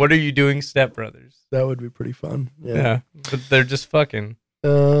and be like, "What are you doing, Step Brothers?" That would be pretty fun. Yeah. But they're just fucking.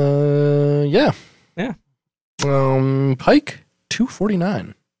 Yeah. Pike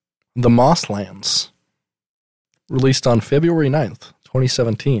 249, The Mosslands, released on February 9th,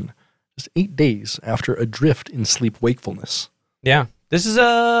 2017, just 8 days after Adrift in Sleep Wakefulness. Yeah, this is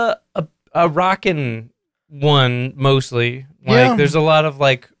a rockin' one mostly. Like there's a lot of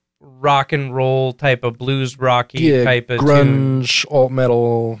like rock and roll type of blues rocky type of grunge, alt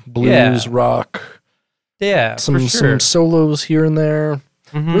metal, blues, rock. Yeah, some solos here and there.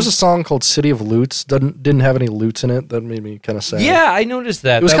 There's a song called City of Lutes. Didn't have any lutes in it. That made me kind of sad. Yeah, I noticed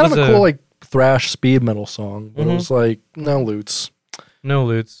that. It was kind of a cool like thrash speed metal song, but it was like no lutes. No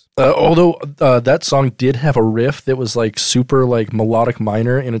lutes. Although that song did have a riff that was like super like melodic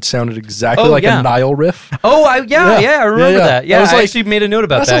minor, and it sounded exactly like a Nile riff. Oh, I remember that. Yeah, I actually made a note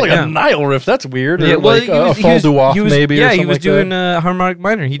about that. That's like a Nile riff. That's weird. Yeah, or like a fall du off maybe. Yeah, or he was like doing harmonic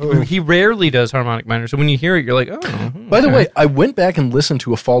minor. He rarely does harmonic minor, so when you hear it, you're like, oh. By the way, I went back and listened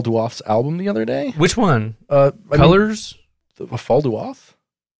to a Fall du Off's album the other day. Which one? Colors? A Fall du Off?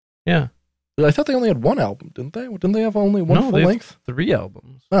 Yeah. I thought they only had one album, didn't they? Didn't they have only one full length? 3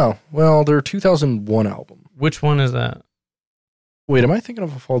 albums. Oh, well, their 2001 album. Which one is that? Wait, am I thinking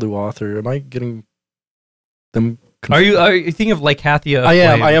of a Fall du Off, or am I getting them confused? Are you thinking of Lycathia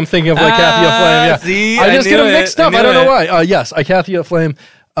Flame? I am thinking of Lycathia Flame, yeah. See, I just get them mixed up. I don't know why. Yes, Lycathia Flame.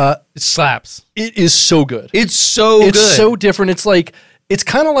 It slaps. It is so good. It's so good. It's so different. It's like It's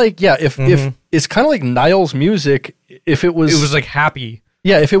kind of like, if it's kind of like Niall's music, if it was like happy.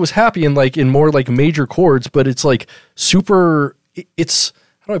 Yeah, if it was happy and like in more like major chords, but it's like super, it's,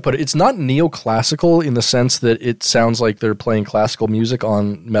 how do I put it? It's not neoclassical in the sense that it sounds like they're playing classical music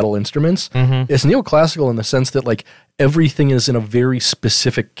on metal instruments. It's neoclassical in the sense that like everything is in a very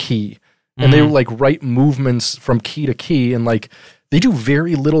specific key. And they like write movements from key to key, and like they do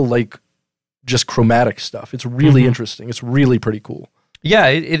very little like just chromatic stuff. It's really interesting. It's really pretty cool. Yeah,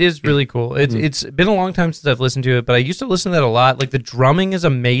 it is really cool. It's been a long time since I've listened to it, but I used to listen to that a lot. Like the drumming is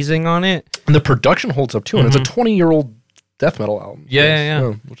amazing on it. And the production holds up too. And it's a 20-year-old death metal album.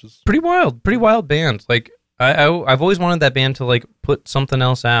 Yeah. Which is pretty wild band. Like I've always wanted that band to like put something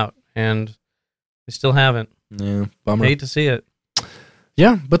else out, and they still haven't. Yeah, bummer. Hate to see it.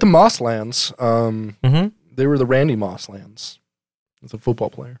 Yeah, but the Mosslands, they were the Randy Mosslands. It's a football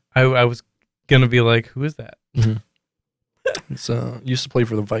player. I was gonna be like, who is that? It's used to play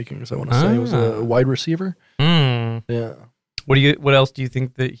for the Vikings. I want to say he was a wide receiver. Yeah. What else do you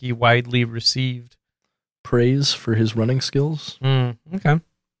think that he widely received? Praise for his running skills. Okay,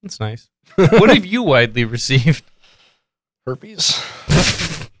 that's nice. What have you widely received? Herpes.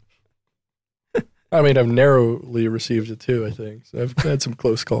 I mean, I've narrowly received it too, I think. So I've had some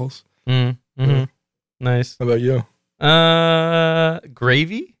close calls. Nice. How about you?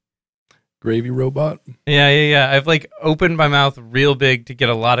 Gravy? Gravy robot? Yeah. I've like opened my mouth real big to get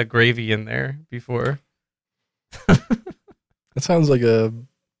a lot of gravy in there before. That sounds like a...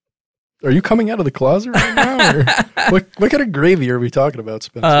 Are you coming out of the closet right now? Or what kind of gravy are we talking about,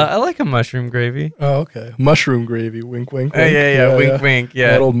 Spencer? I like a mushroom gravy. Oh, okay. Mushroom gravy. Wink, wink, wink. Wink.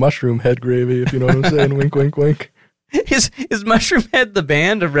 Yeah. That old mushroom head gravy, if you know what I'm saying. Wink, wink, wink. Is Mushroom Head the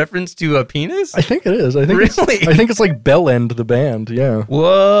band a reference to a penis? I think it is. I think it's like Bell End the band. Yeah.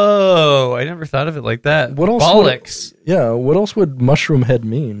 Whoa! I never thought of it like that. What else? Bollocks. What else would mushroom head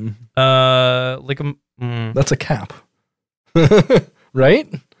mean? Like a. That's a cap.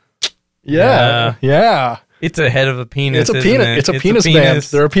 Right? Yeah. It's a head of a penis. It's a penis. It's a penis band.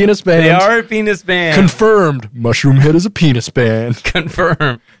 They're a penis band. They are a penis band. Confirmed. Mushroom Head is a penis band.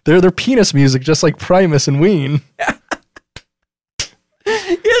 Confirmed. They're penis music, just like Primus and Ween.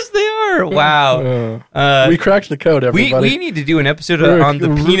 Yes, they are. Wow. We cracked the code, everybody. We need to do an episode on the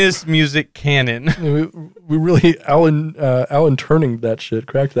penis music canon. We really Alan Turning that shit,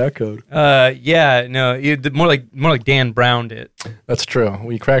 cracked that code. Yeah, no, more like Dan Browned it. That's true.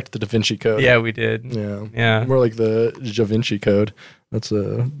 We cracked the Da Vinci Code. Yeah, we did. Yeah. More like the Da Vinci Code. That's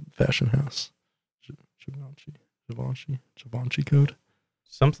a fashion house. Givenchy Code.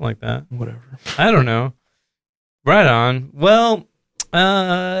 Something like that. Whatever. I don't know. Right on. Well,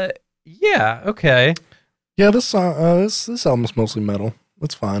 yeah, okay. Yeah, this album's mostly metal.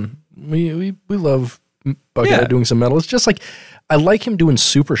 That's fine. We love Buckethead doing some metal. It's just like I like him doing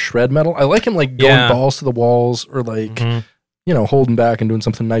super shred metal. I like him like going balls to the walls or like holding back and doing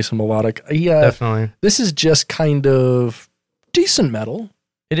something nice and melodic. Definitely. This is just kind of decent metal.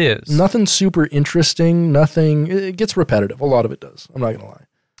 It is. Nothing super interesting. Nothing. It gets repetitive. A lot of it does. I'm not gonna lie.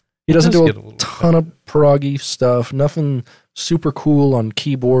 He doesn't do a ton of proggy stuff. Nothing super cool on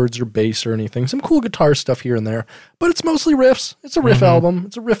keyboards or bass or anything. Some cool guitar stuff here and there, but it's mostly riffs. It's a riff album.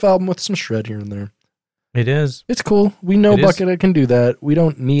 It's a riff album with some shred here and there. It is. It's cool. We know Buckethead can do that. We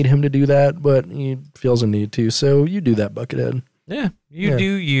don't need him to do that, but he feels a need to. So you do that, Buckethead. Yeah, you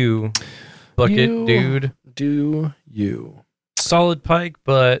do you, Bucket dude. Do you. Solid Pike,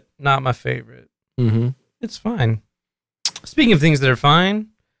 but not my favorite. It's fine. Speaking of things that are fine,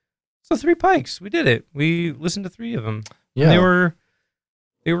 so 3 Pikes. We did it. We listened to 3 of them. Yeah. And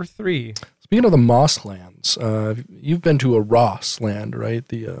they were 3. Speaking of the Mosslands, you've been to a Ross land, right?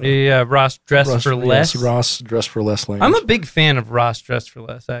 Ross Dress for Less. Yes, Ross Dress for Less land. I'm a big fan of Ross Dress for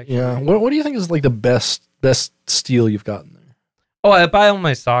Less, actually. Yeah. What do you think is like the best steel you've gotten there? Oh, I buy all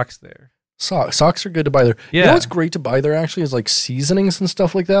my socks there. Socks are good to buy there. Yeah. You know what's great to buy there actually is like seasonings and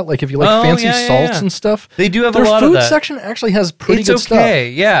stuff like that. Like if you like fancy salts and stuff. They do have a lot of that. Their food section actually has pretty good stuff.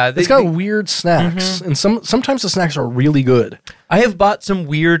 Yeah. It's got weird snacks. And sometimes the snacks are really good. I have bought some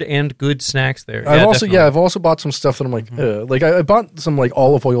weird and good snacks there. I've also bought some stuff that I'm like, like I bought some like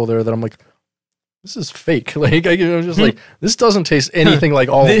olive oil there that I'm like, this is fake. Like I'm just like, this doesn't taste anything like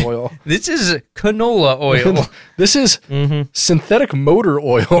olive oil. This is canola oil. This is synthetic motor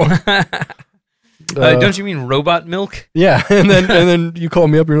oil. Don't you mean robot milk? Yeah, and then you call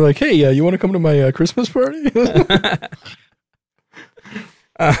me up and you're like, hey, you want to come to my Christmas party?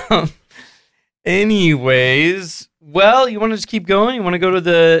 Anyways, well, you want to just keep going? You want to go to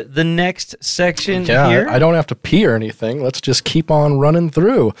the next section here? I don't have to pee or anything. Let's just keep on running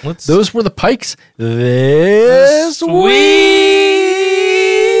through. Those were the Pikes this week.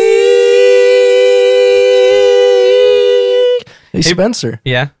 Hey, Spencer.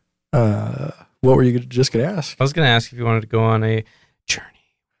 Yeah. What were you just going to ask? I was going to ask if you wanted to go on a journey.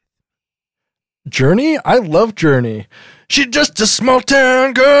 Journey? I love Journey. She's just a small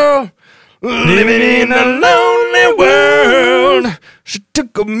town girl living in a lonely world. She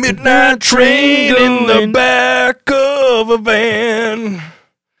took a midnight train in the back of a van.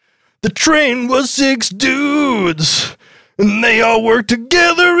 The train was 6 dudes, and they all worked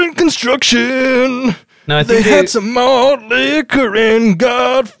together in construction. No, I They think had some malt liquor and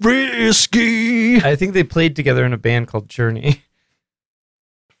got frisky. I think they played together in a band called Journey.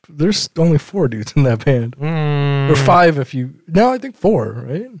 There's only 4 dudes in that band. Or 5 if you... No, I think 4,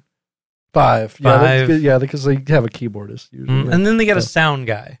 right? 5. Yeah, because they have a keyboardist usually. And then they got a sound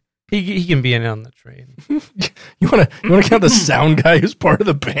guy. He can be in on the train. You want to count the sound guy who's part of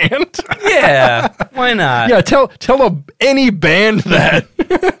the band? Yeah, why not? Yeah, tell any band that.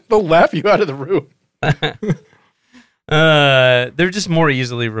 They'll laugh you out of the room. They're just more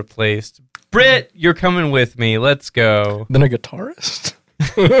easily replaced. Britt, you're coming with me. Let's go. Then a guitarist?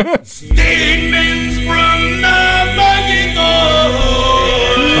 Statements from the Bucket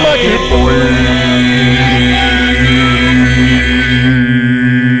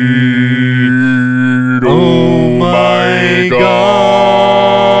Oh my God.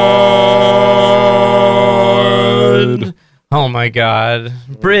 Oh my God.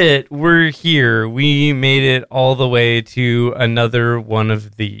 Britt, we're here. We made it all the way to another one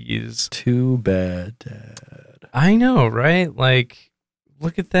of these. Too bad, Dad. I know, right? Like,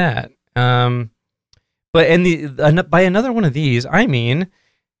 look at that. But by another one of these, I mean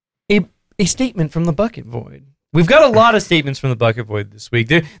a statement from the Bucket Void. We've got a lot of statements from the Bucket Void this week.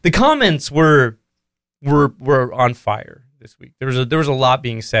 The comments were on fire this week. There was a lot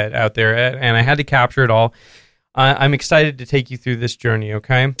being said out there, and I had to capture it all. I'm excited to take you through this journey.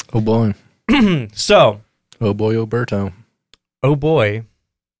 Okay. Oh boy. So. Oh boy, Oberto. Oh boy,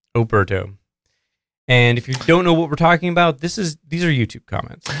 Oberto. And if you don't know what we're talking about, these are YouTube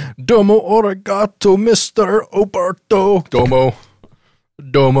comments. Domo arigato, Mr. Oberto.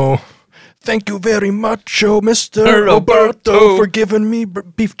 Domo. Thank you very much, oh Mr. Oberto, for giving me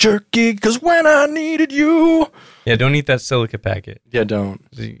beef jerky, because when I needed you... Yeah, don't eat that silica packet. Yeah, don't.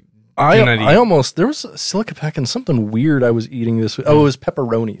 I almost... There was a silica packet and something weird I was eating this week. Oh, it was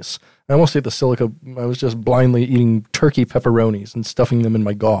pepperonis. I almost ate the silica. I was just blindly eating turkey pepperonis and stuffing them in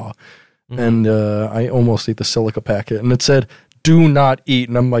my gaw. Mm-hmm. And I almost ate the silica packet. And it said, do not eat.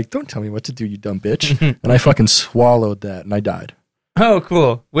 And I'm like, don't tell me what to do, you dumb bitch. And I fucking swallowed that, and I died. Oh,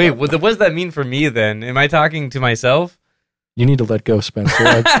 cool. Wait, what does that mean for me then? Am I talking to myself? You need to let go,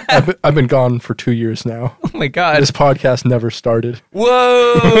 Spencer. I've been gone for 2 years now. Oh my God. This podcast never started.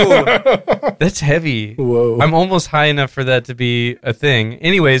 Whoa. That's heavy. Whoa. I'm almost high enough for that to be a thing.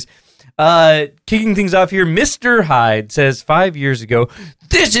 Anyways, kicking things off here, Mr. Hyde says 5 years ago,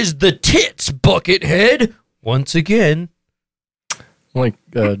 this is the tits, Buckethead. Once again. Like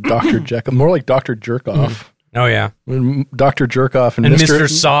Dr. Jekyll. More like Dr. Jerkoff. Oh, yeah. Dr. Jerkoff and Mr.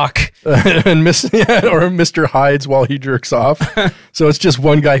 Sock. And or Mr. Hides while he jerks off. So it's just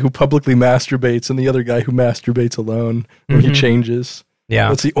one guy who publicly masturbates and the other guy who masturbates alone when he changes. Yeah.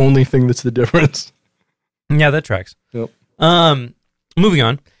 That's the only thing that's the difference. Yeah, that tracks. Yep. Moving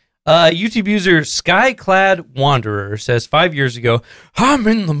on. YouTube user Skyclad Wanderer says 5 years ago, I'm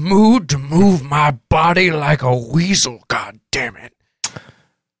in the mood to move my body like a weasel, god damn it.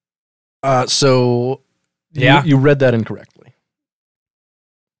 So... Yeah. You read that incorrectly.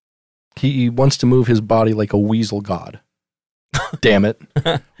 He wants to move his body like a weasel god. Damn it.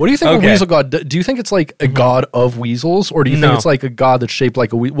 What do you think a weasel god... Do you think it's like a god of weasels? Or do you think it's like a god that's shaped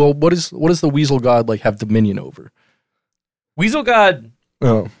like a weasel? Well, what does the weasel god like have dominion over? Weasel god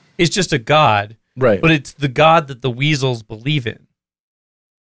is just a god. Right. But it's the god that the weasels believe in.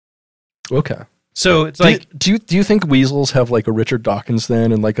 Okay. So it's like... Do you think weasels have like a Richard Dawkins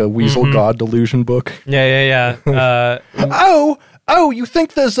then and like a weasel god delusion book? Yeah. You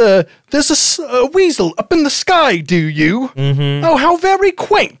think there's a weasel up in the sky, do you? Mm-hmm. Oh, how very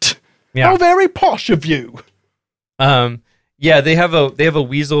quaint. Yeah. How very posh of you. Yeah, they have a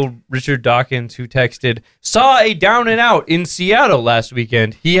weasel Richard Dawkins who texted, saw a Down and Out in Seattle last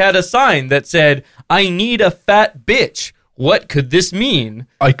weekend. He had a sign that said, I need a fat bitch. What could this mean?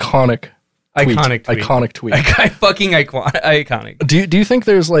 Iconic tweet. Fucking iconic. Do you think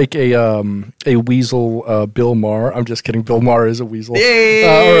there's like a weasel Bill Maher? I'm just kidding. Bill Maher is a weasel. Hey.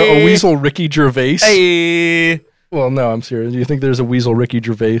 Or a weasel Ricky Gervais. Hey. Well, no, I'm serious. Do you think there's a weasel Ricky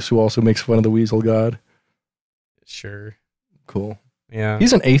Gervais who also makes fun of the weasel god? Sure. Cool. Yeah.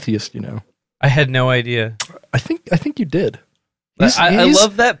 He's an atheist, you know. I had no idea. I think you did. I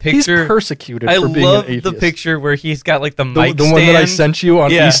love that picture. He's persecuted I for being love an atheist. the picture where he's got like the mic the stand. one that I sent you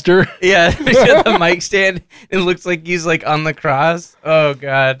on Easter. Yeah, he's got the mic stand. It looks like he's like on the cross. Oh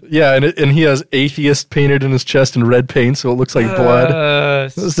God. Yeah, and he has atheist painted in his chest in red paint, so it looks like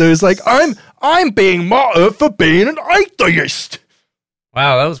blood. So he's like, I'm being martyred for being an atheist.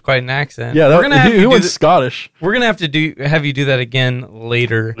 Wow, that was quite an accent. Yeah, he went Scottish. We're gonna have to have you do that again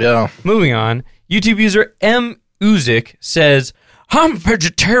later. Yeah. Moving on. YouTube user M Uzik says, "I'm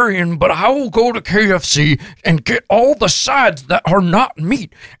vegetarian, but I will go to KFC and get all the sides that are not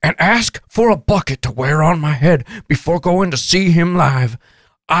meat and ask for a bucket to wear on my head before going to see him live.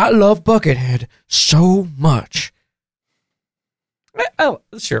 I love Buckethead so much." Oh,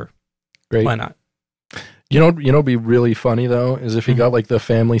 sure. Great. Why not? You know, what'd be really funny though is if he got like the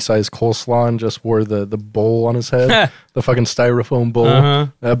family size coleslaw and just wore the bowl on his head, the fucking styrofoam bowl. Uh-huh.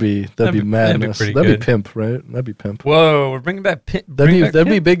 That'd be madness. pretty That'd good. be pimp, right? That'd be pimp. Whoa, we're bringing back That'd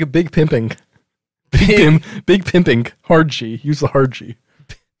be big pimping. Big pimping. Hard G. Use the hard G.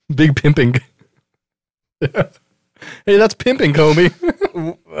 Big pimping. Hey, that's pimping,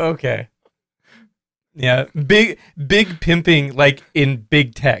 homie. Okay. Yeah, big pimping, like in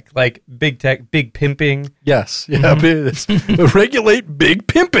big tech, big pimping. Yes, yeah. Regulate big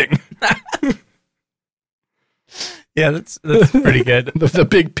pimping. Yeah, that's pretty good. the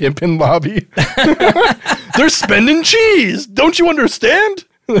big pimping lobby. They're spending cheese. Don't you understand?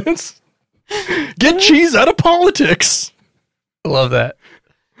 Get cheese out of politics. I love that.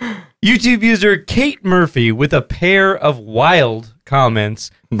 YouTube user Kate Murphy with a pair of wild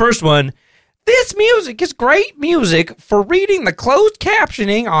comments. First one. This music is great music for reading the closed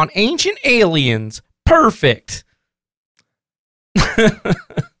captioning on Ancient Aliens. Perfect.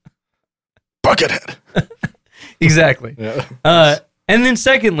 Buckethead. Exactly. Yeah. And then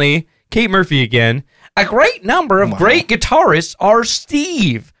secondly, Kate Murphy again. A great number of great guitarists are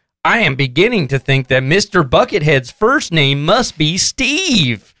Steve. I am beginning to think that Mr. Buckethead's first name must be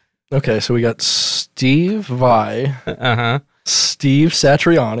Steve. Okay, so we got Steve Vai. Uh-huh. Steve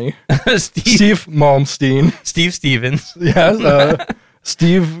Satriani. Steve Malmsteen. Steve Stevens. Yeah.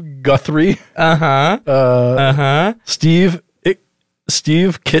 Steve Guthrie. Uh-huh. Steve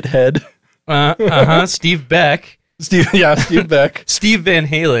Kithead. Steve Beck. Steve Beck. Steve Van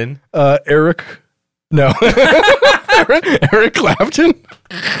Halen. Eric Clapton.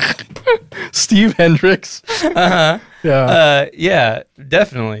 Steve Hendricks. Uh-huh. Yeah. Yeah,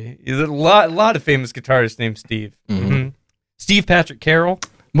 definitely. There's a lot of famous guitarists named Steve. Mm-hmm. Steve Patrick Carroll.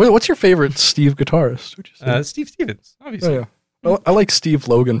 What's your favorite Steve guitarist? Would you say? Steve Stevens, obviously. Oh, yeah. I like Steve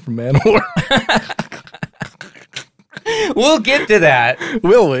Logan from Manowar. We'll get to that.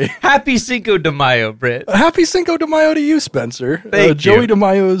 Will we? Happy Cinco de Mayo, Britt. Happy Cinco de Mayo to you, Spencer. Thank Joey you. de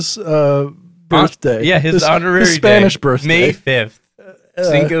Mayo's birthday. His honorary his Spanish day, birthday. May 5th.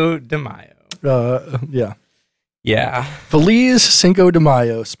 Cinco de Mayo. Yeah. Yeah. Feliz Cinco de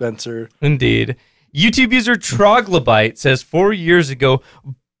Mayo, Spencer. Indeed. YouTube user Troglobyte says 4 years ago,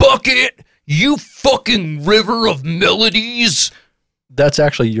 Bucket, you fucking river of melodies. That's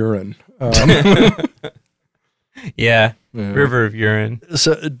actually urine. Yeah. River of urine.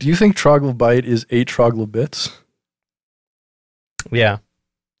 So, do you think Troglobyte is 8 troglobits? Yeah.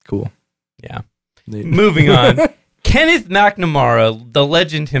 Cool. Yeah. Neat. Moving on. Kenneth McNamara, the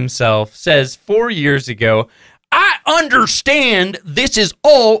legend himself, says 4 years ago, I understand this is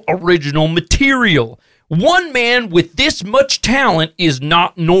all original material. One man with this much talent is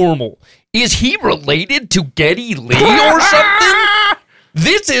not normal. Is he related to Geddy Lee or something?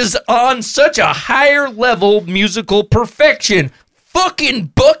 This is on such a higher level musical perfection. Fucking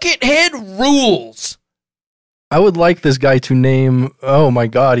Buckethead rules. I would like this guy to name. Oh my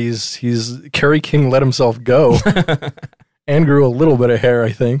God, he's Kerry King let himself go, and grew a little bit of hair,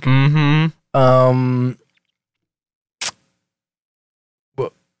 I think. Mm-hmm.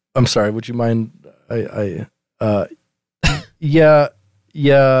 I'm sorry. Would you mind? Yeah.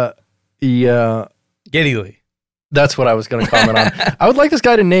 Geddy Lee. That's what I was going to comment on. I would like this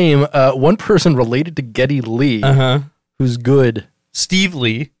guy to name one person related to Geddy Lee, who's good. Steve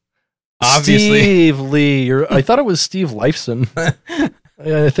Lee. Obviously. Steve Lee. I thought it was Steve Lifeson.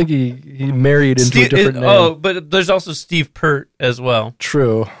 I think he married into a different name. Oh, but there's also Steve Pert as well.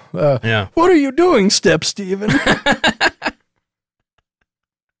 True. Yeah. What are you doing, Step Steven?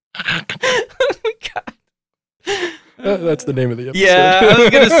 Oh my God. That's the name of the episode. Yeah, I was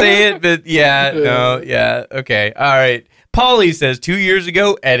going to say it, but yeah, okay. All right. Paulie says 2 years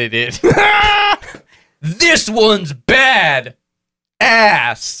ago, edit it. This one's bad.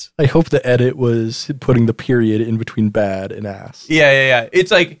 Ass. I hope the edit was putting the period in between bad and ass. Yeah.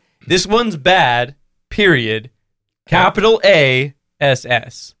 It's like, this one's bad, period. Capital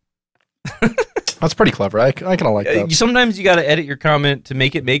ASS. That's pretty clever. I kind of like that. Sometimes you got to edit your comment to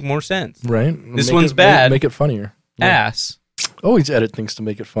make it make more sense. Right? This one's bad. Make it funnier. Yeah. Ass. Always edit things to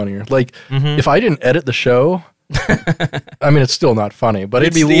make it funnier. Like, Mm-hmm. if I didn't edit the show, I mean, it's still not funny, but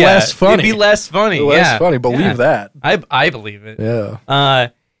it'd be less funny. It'd be less funny. Less funny. Believe that. I believe it. Yeah.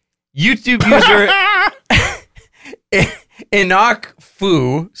 YouTube user Enoch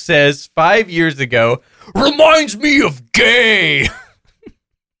Fu says 5 years ago, reminds me of gay.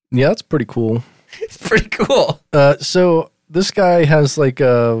 Yeah, that's pretty cool. It's pretty cool. So this guy has like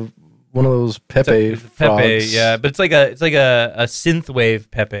one of those Pepe frogs. Yeah, but it's like a synthwave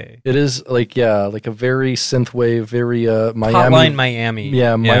Pepe. It is like like a very synthwave, very Miami. Hotline Miami.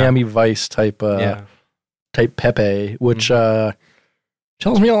 Yeah, Miami Vice type type Pepe, which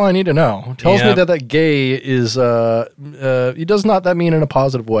tells me all I need to know. Tells me that gay is he does not that mean in a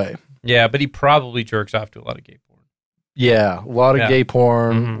positive way. Yeah, but he probably jerks off to a lot of gay porn. Yeah, a lot of gay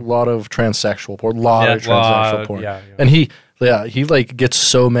porn, a lot of transsexual porn, transsexual porn. Yeah. And he like gets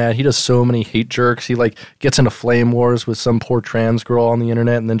so mad. He does so many hate jerks. He like gets into flame wars with some poor trans girl on the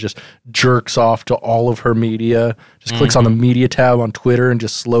internet and then just jerks off to all of her media. Just clicks on the media tab on Twitter and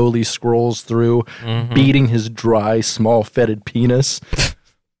just slowly scrolls through, beating his dry, small-fetted penis.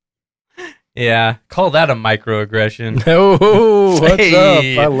 Yeah, call that a microaggression. Oh, what's up?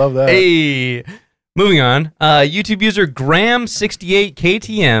 I love that. Hey. Moving on, YouTube user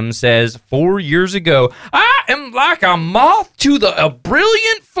Graham68KTM says 4 years ago, I am like a moth to a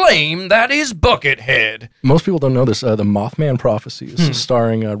brilliant flame that is Buckethead. Most people don't know this. The Mothman Prophecies,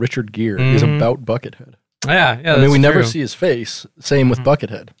 starring Richard Gere, is about Buckethead. Yeah. I mean, we never see his face. Same with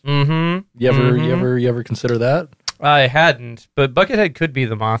Buckethead. Mm-hmm. You ever consider that? I hadn't, but Buckethead could be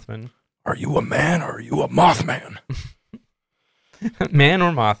the Mothman. Are you a man or are you a Mothman? Man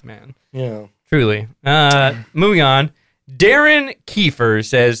or Mothman? Yeah. Truly. Moving on. Darren Kiefer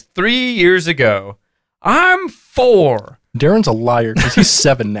says 3 years ago, I'm 4. Darren's a liar because he's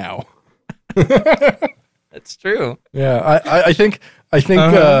 7 now. That's true. Yeah, I think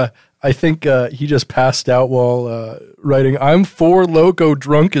he just passed out while writing. I'm 4 loco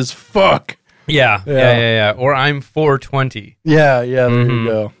drunk as fuck. Yeah. Or I'm 420. Yeah. There you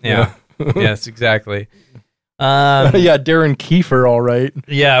go. Yeah. Yes, exactly. Yeah, Darren Kiefer, all right.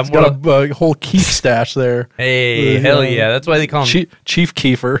 Yeah, he's got a whole Keef stash there. Hey, hell yeah! That's why they call him Chief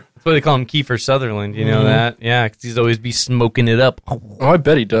Kiefer. That's why they call him Kiefer Sutherland. You know that? Yeah, because he's always be smoking it up. Oh, I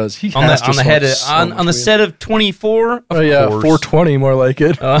bet he does. He on the set of 24. Oh yeah, 420 more like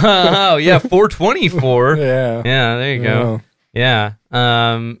it. Oh yeah, 424. Yeah. There you go. Yeah.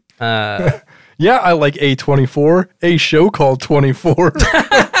 Yeah, I like A24. A show called 24.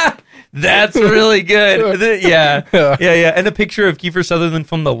 That's really good. Yeah. And a picture of Kiefer Sutherland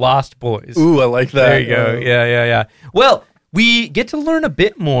from The Lost Boys. Ooh, I like that. There you go. Yeah. Well, we get to learn a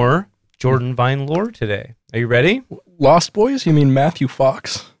bit more Jordan Vine lore today. Are you ready? Lost Boys? You mean Matthew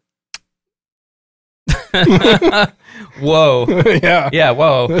Fox? Whoa. Yeah.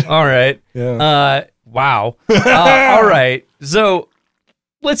 Whoa. All right. Yeah. Wow. All right. So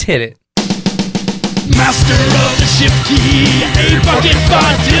let's hit it. Master of the ship key, a bucket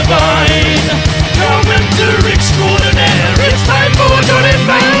font divine. Your winter extraordinaire, it's time for Jordan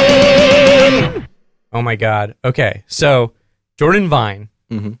Vine. Oh my God. Okay, so Jordan Vine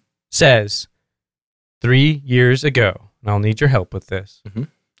says 3 years ago, and I'll need your help with this.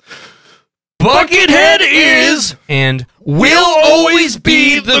 Buckethead is and will always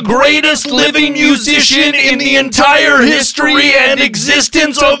be the greatest living musician in the entire history and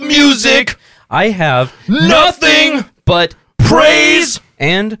existence of music. I have nothing but praise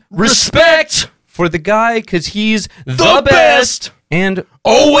and respect for the guy because he's the best and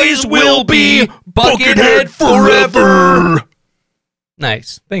always will be Buckethead forever.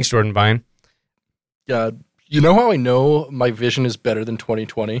 Nice. Thanks, Jordan Vine. You know how I know my vision is better than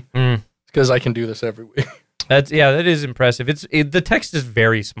 2020? Because I can do this every week. That is impressive. The text is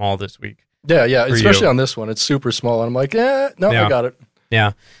very small this week. Yeah, especially on this one. It's super small. And I'm like, I got it.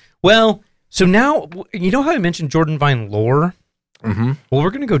 Yeah. Well, so now, you know how I mentioned Jordan Vine lore? Mm-hmm. Well,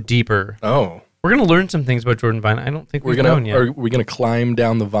 we're going to go deeper. Oh. We're going to learn some things about Jordan Vine. I don't think we've known yet. Are we going to climb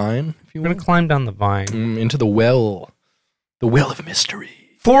down the vine? We're going to climb down the vine. Into the well. The well of mystery.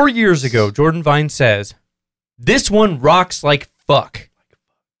 4 years ago, Jordan Vine says, this one rocks like fuck.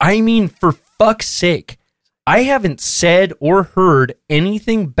 I mean, for fuck's sake. I haven't said or heard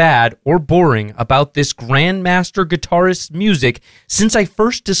anything bad or boring about this Grandmaster guitarist's music since I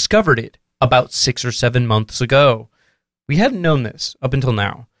first discovered it about 6 or 7 months ago. We hadn't known this up until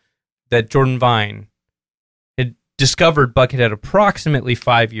now, that Jordan Vine had discovered Buckethead approximately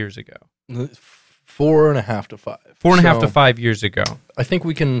 5 years ago. 4.5 to 5. 4.5 to So, 5 years ago. I think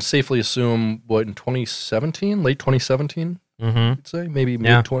we can safely assume, in 2017? Late 2017, Mm-hmm. I'd say? Maybe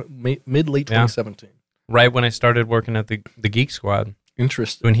Yeah. mid-late Yeah. 2017. Right when I started working at the Geek Squad,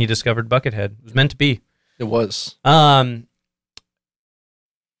 Interesting. when he discovered Buckethead. It was meant to be. It was. About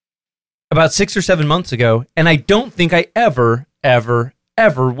 6 or 7 months ago, and I don't think I ever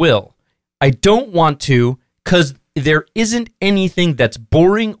will. I don't want to, because there isn't anything that's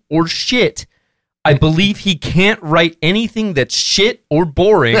boring or shit. I believe he can't write anything that's shit or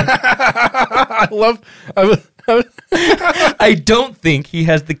boring. I don't think he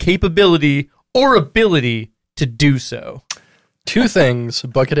has the capability or ability to do so. 2 things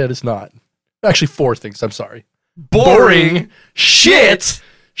Buckethead is not. Actually, 4 things. I'm sorry. Boring, shit,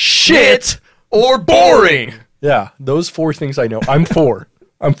 or boring. Yeah, those 4 things I know. I'm 4.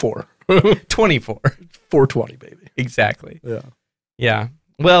 I'm 4. 24. 420, baby. Exactly. Yeah. Yeah.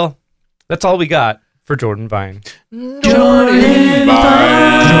 Well, that's all we got for Jordan Vine.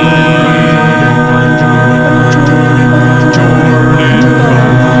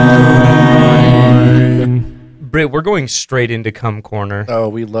 Britt, we're going straight into Cum Corner. Oh,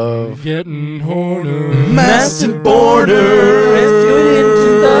 we love Getting horny. Massive Border.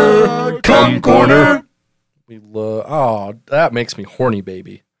 Cum Corner. We love. Oh, that makes me horny,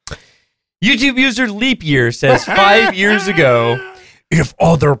 baby. YouTube user Leap Year says 5 years ago, if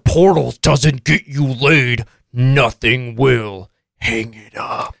other portals doesn't get you laid, nothing will. Hang it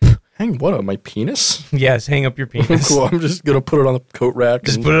up. Hang what on my penis? Yes, hang up your penis. Cool. I'm just gonna put it on the coat rack.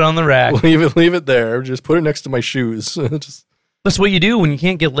 Just and put it on the rack. Leave it there. Just put it next to my shoes. Just That's what you do when you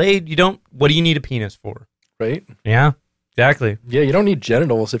can't get laid. You don't. What do you need a penis for? right. Yeah, exactly. Yeah, you don't need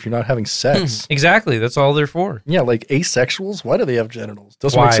genitals if you're not having sex. Exactly. That's all they're for. Yeah, like asexuals. Why do they have genitals?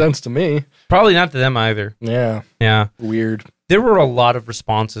 Doesn't Why? make sense to me. Probably not to them either. Yeah, Yeah. weird. There were a lot of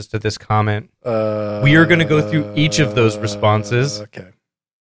responses to this comment. We are going to go through each of those responses Okay,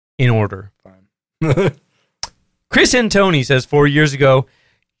 in order. fine. Chris Antoni says 4 years ago,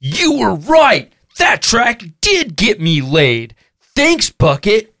 you were right. That track did get me laid. Thanks,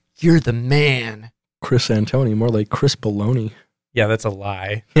 Bucket. You're the man. Chris Antoni, more like Chris Baloney. Yeah, that's a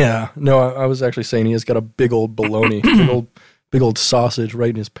lie. Yeah, no, I was actually saying he has got a big old baloney, big old sausage right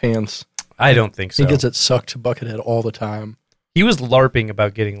in his pants. I don't think so. He gets it sucked to Buckethead all the time. He was LARPing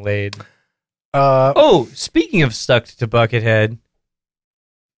about getting laid. Uh, Oh, speaking of stuck to Buckethead,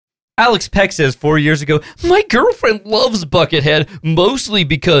 Alex Peck says 4 years ago, my girlfriend loves Buckethead mostly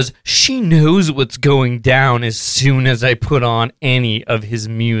because she knows what's going down as soon as I put on any of his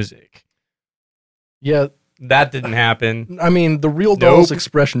music. yeah, That didn't happen. I mean, the real doll's Nope.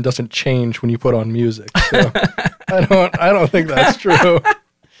 expression doesn't change when you put on music. So I don't think that's true.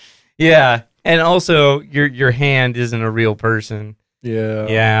 Yeah, and also your hand isn't a real person. Yeah.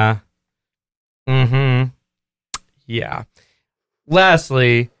 Yeah. Mm-hmm. Yeah.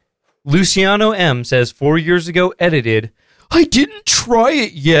 Lastly, Luciano M says 4 years ago edited, I didn't try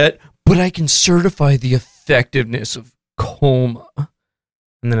it yet, but I can certify the effectiveness of coma.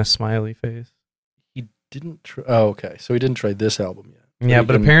 And then a smiley face. He didn't try. Oh, okay. So he didn't try this album yet. Yeah, he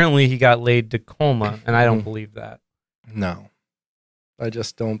but can- apparently he got laid to coma, and I don't believe that. No. I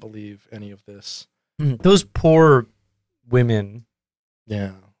just don't believe any of this. Those poor women.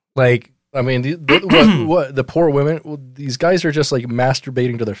 Yeah. Like, I mean, what the poor women, well, these guys are just like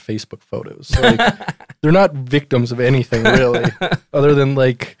masturbating to their Facebook photos. So, like, they're not victims of anything really, other than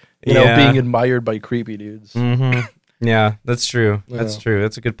like, you know, Yeah. being admired by creepy dudes. mm-hmm. Yeah, that's true. Yeah. That's true.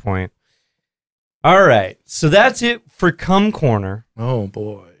 That's a good point. All right. So that's it for Cum Corner. Oh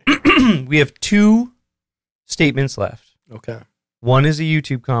boy. We have 2 statements left. Okay. One is a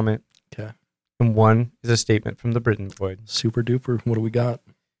YouTube comment. Okay. And one is a statement from the Britain Void. Super duper. What do we got?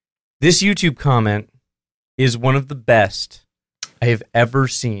 This YouTube comment is one of the best I have ever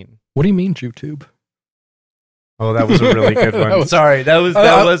seen. What do you mean, YouTube? Oh, that was a really good one. That was- Sorry, that was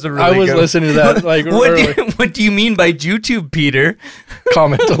a really I was good listening to that like one. earlier. What do you mean by YouTube, Peter?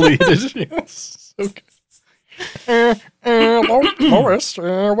 Comment deleted. Yes. Okay. Loris,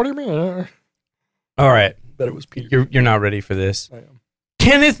 what do you mean? All right, Bet it was Peter. you're not ready for this. I am.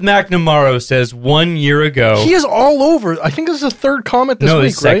 Kenneth McNamara says 1 year ago. He is all over. I think this is the third comment this no, week,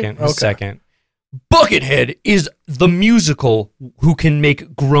 his second. right? His second. Buckethead is the musical who can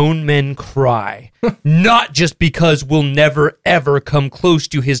make grown men cry. Not just because we'll never, ever come close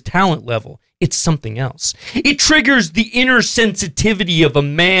to his talent level. It's something else. It triggers the inner sensitivity of a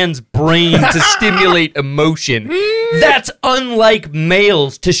man's brain to stimulate emotion. That's unlike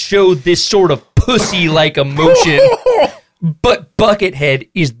males to show this sort of pussy-like emotion. But Buckethead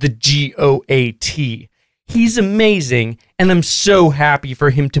is the GOAT. He's amazing, and I'm so happy for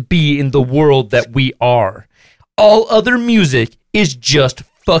him to be in the world that we are. All other music is just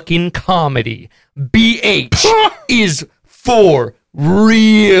fucking comedy. BH is for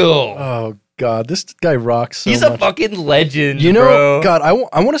real. Oh God, this guy rocks so He's much. a fucking legend, You know, bro. God, I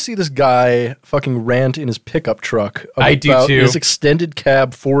want to see this guy fucking rant in his pickup truck about I do too. his extended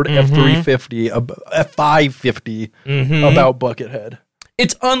cab Ford F350, F550 about Buckethead.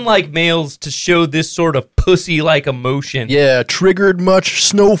 It's unlike males to show this sort of pussy-like emotion. Yeah, triggered much,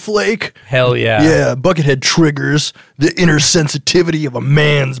 Snowflake? Hell yeah. Yeah, Buckethead triggers the inner sensitivity of a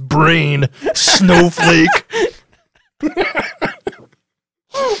man's brain, Snowflake.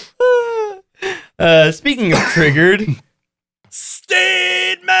 Speaking of triggered,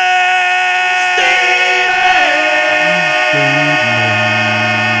 Statements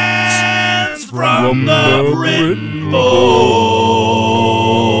from the Britain Boyd.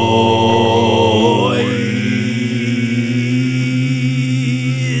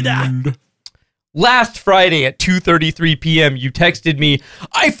 last Friday at 2:33 p.m., you texted me,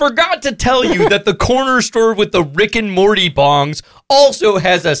 I forgot to tell you that the corner store with the Rick and Morty bongs also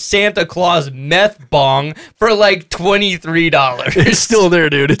has a Santa Claus meth bong for like $23. It's still there,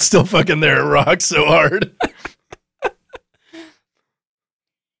 dude. It's still fucking there. It rocks so hard.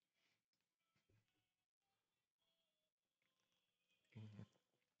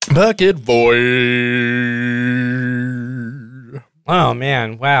 Bucket Void. Oh,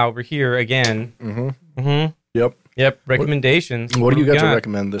 man. Wow, we're here again. Yep. Yep, recommendations. What do you we got to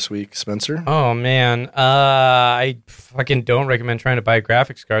recommend this week, Spencer? Oh, man. I fucking don't recommend trying to buy a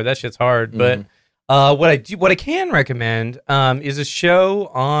graphics card. That shit's hard. But what I can recommend is a show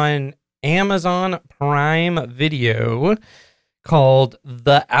on Amazon Prime Video called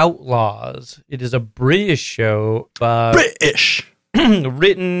The Outlaws. It is a British show. British.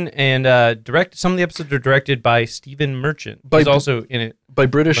 Written and directed. Some of the episodes are directed by Stephen Merchant. He's also in it. By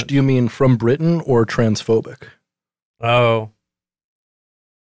British, do you mean from Britain or transphobic? Oh.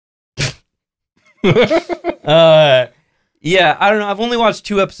 Yeah, I don't know. I've only watched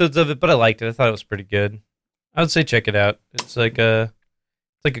 2 episodes of it, but I liked it. I thought it was pretty good. I would say check it out. It's like a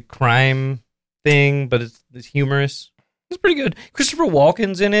crime thing, but it's humorous. It's pretty good. Christopher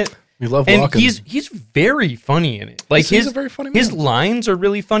Walken's in it. We love And Walken. he's very funny in it. Like He's a very funny man. his lines are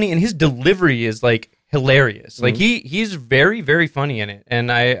really funny, and his delivery is like hilarious. Like he's very, very funny in it,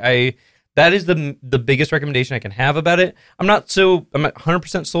 and I that is the biggest recommendation I can have about it. I'm not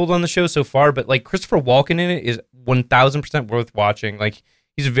 100% sold on the show so far, but like Christopher Walken in it is 1000% worth watching. Like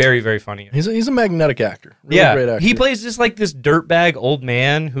he's very, very funny. In it. He's a magnetic actor. Really Yeah, great actor. he plays just like this dirtbag old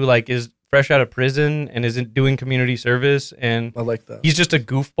man who like is fresh out of prison and isn't doing community service, and I like that. he's just a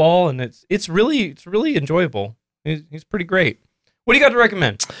goofball, and it's really enjoyable. He's pretty great. What do you got to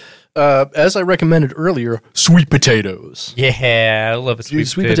recommend? As I recommended earlier, sweet potatoes. Yeah, I love a Dude,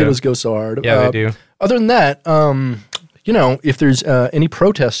 sweet potatoes go so hard. Yeah, they do. Other than that, if there's any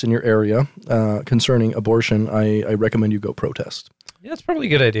protests in your area concerning abortion, I recommend you go protest. Yeah, that's probably a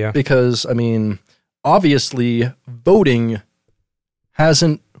good idea. Because, I mean, obviously, voting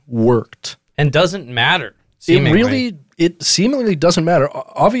hasn't worked. And doesn't matter. Seemingly. It seemingly doesn't matter.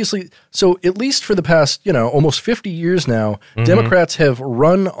 Obviously, so at least for the past, almost 50 years now, Democrats have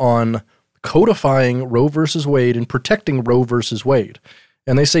run on codifying Roe versus Wade and protecting Roe versus Wade.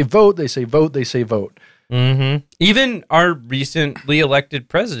 And they say vote, they say vote, they say vote. Mm-hmm. Even our recently elected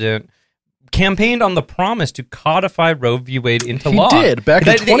president campaigned on the promise to codify Roe v. Wade into law. He did, back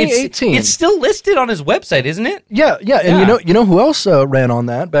in 2018. It's still listed on his website, isn't it? Yeah. And you know who else ran on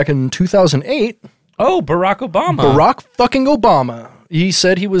that back in 2008? Oh, Barack Obama. Barack fucking Obama. He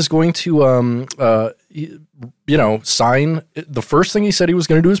said he was going to, sign. The first thing he said he was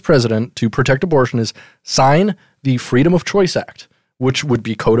going to do as president to protect abortion is sign the Freedom of Choice Act, which would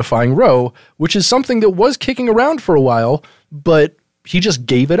be codifying Roe, which is something that was kicking around for a while, but he just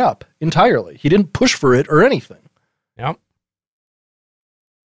gave it up entirely. He didn't push for it or anything. Yep.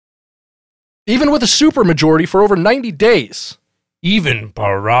 Even with a supermajority for over 90 days. Even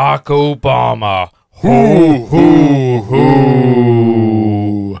Barack Obama. Hoo.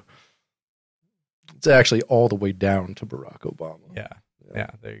 It's actually all the way down to Barack Obama. Yeah,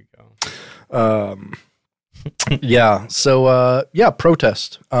 there you go. Yeah. So,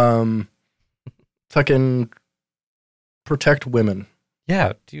 protest. Fucking protect women.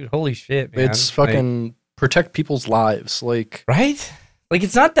 Yeah, dude, holy shit, man. It's fucking protect people's lives. Like, right? Like,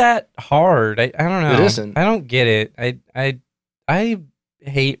 it's not that hard. I don't know. It isn't. I don't get it. I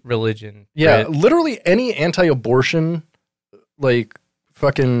hate religion. yeah, Brit. literally any anti-abortion, like,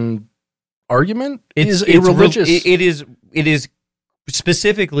 fucking argument is a religious. It is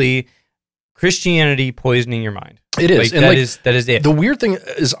specifically Christianity poisoning your mind. It is. Like, that is it. The weird thing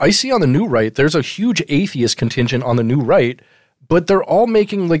is I see on the new right, there's a huge atheist contingent on the new right, but they're all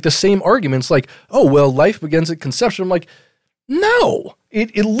making like the same arguments like, oh, well, life begins at conception. I'm like, no.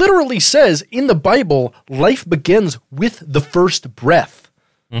 It literally says in the Bible, life begins with the first breath.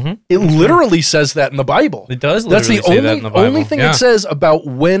 Mm-hmm. It literally says that in the Bible. It does literally That's the say that in the Bible. only thing it says about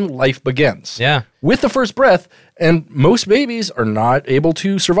when life begins. Yeah. With the first breath, and most babies are not able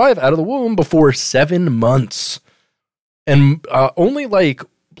to survive out of the womb before 7 months. And only like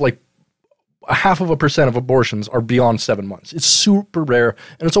 0.5% of abortions are beyond 7 months. It's super rare,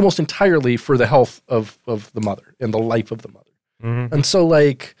 and it's almost entirely for the health of the mother and the life of the mother. Mm-hmm. And so,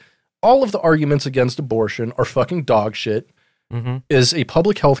 like, all of the arguments against abortion are fucking dog shit. Mm-hmm. Is a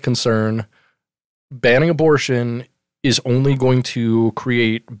public health concern. Banning abortion is only going to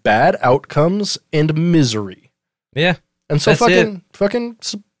create bad outcomes and misery. Yeah. And so fucking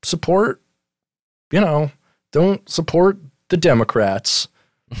support, don't support the Democrats,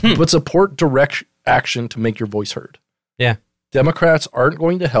 but support direct action to make your voice heard. Yeah. Democrats aren't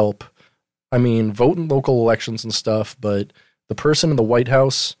going to help. I mean, vote in local elections and stuff, but the person in the White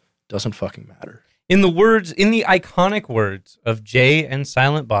House doesn't fucking matter. In the iconic words of Jay and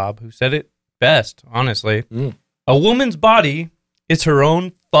Silent Bob, who said it best, honestly, a woman's body is her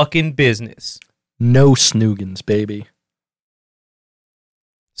own fucking business. No snoogans, baby.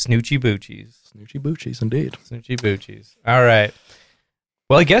 Snoochie boochies. Snoochie boochies, indeed. Snoochie boochies. All right.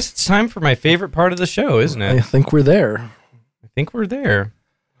 Well, I guess it's time for my favorite part of the show, isn't it? I think we're there.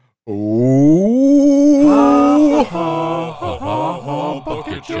 Oh,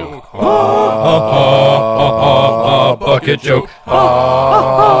 bucket joke. Bucket joke.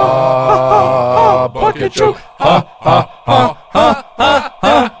 Bucket joke.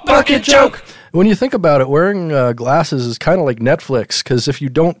 Bucket joke. When you think about it, wearing glasses is kind of like Netflix, because if you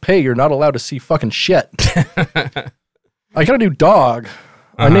don't pay, you're not allowed to see fucking shit. I got a new dog.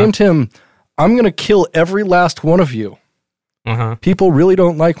 I named him, I'm going to kill every last one of you. People really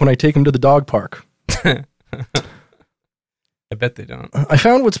don't like when I take him to the dog park. I bet they don't. I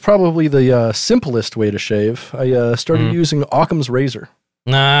found what's probably the simplest way to shave. I started using Occam's razor.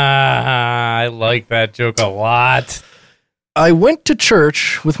 I like that joke a lot. I went to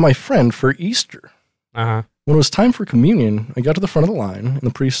church with my friend for Easter. When it was time for communion, I got to the front of the line, and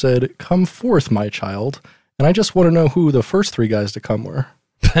the priest said, "Come forth, my child." And I just want to know who the first 3 guys to come were.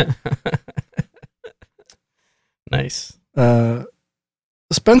 Nice.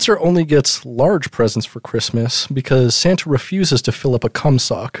 Spencer only gets large presents for Christmas because Santa refuses to fill up a cum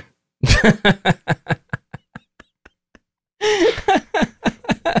sock.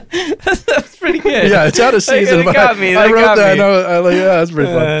 That's pretty good. Yeah, it's out of season. It got me. I wrote that. That's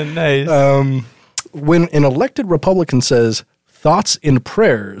pretty fun. Nice. When an elected Republican says thoughts and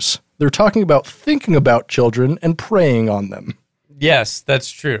prayers, they're talking about thinking about children and praying on them. Yes, that's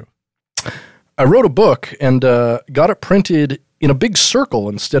true. I wrote a book and got it printed in a big circle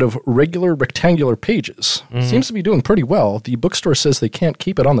instead of regular rectangular pages. Seems to be doing pretty well. The bookstore says they can't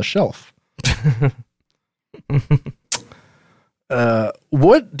keep it on the shelf.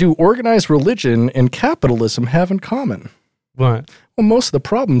 What do organized religion and capitalism have in common? What? Well, most of the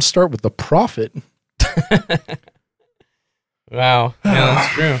problems start with the profit. Wow. Yeah,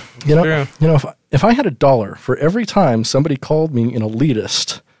 that's true. True. If I had $1 for every time somebody called me an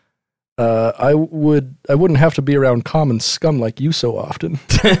elitist, I wouldn't have to be around common scum like you so often.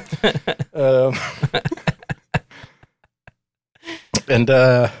 And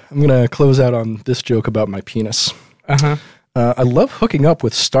I'm gonna close out on this joke about my penis. I love hooking up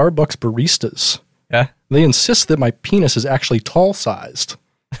with Starbucks baristas. Yeah. They insist that my penis is actually tall-sized.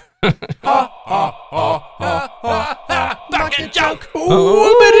 Bucket joke.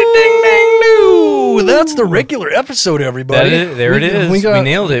 Ooh, that's the regular episode, everybody. There it is. We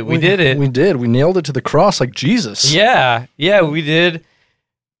nailed it. We did it. We did. We nailed it to the cross like Jesus. Yeah, we did.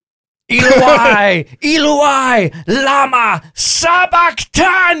 Eloi, lama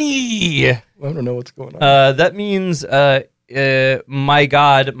sabachthani. I don't know what's going on. That means, my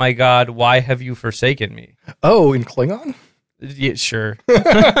God, why have you forsaken me? Oh, in Klingon? Yeah, sure.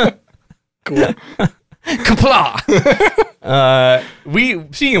 Cool. Kapla!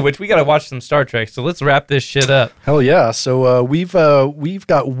 Speaking of which, we got to watch some Star Trek, so let's wrap this shit up. Hell yeah. So we've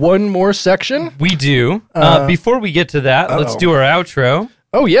got one more section. We do. Before we get to that, let's do our outro.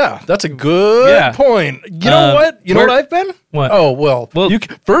 Oh, yeah. That's a good point. You know what? You know what I've been? What? Oh, well you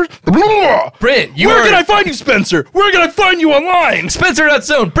first... Britt, where can I find you, Spencer? Where can I find you online?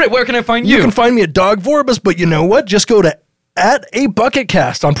 Spencer.zone. Britt, where can I find you? You can find me at Dog Vorbis, but you know what? Just go to at a bucket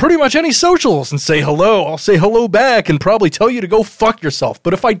cast on pretty much any socials and say hello. I'll say hello back and probably tell you to go fuck yourself.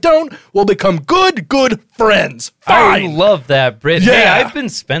 But if I don't, we'll become good friends. I Fine. love that, Britt. Yeah. Hey, I've been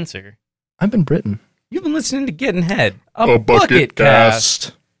Spencer. I've been Britain. You've been listening to Getting Head, a bucket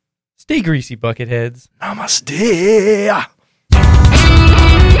cast. Stay greasy, bucketheads. Namaste.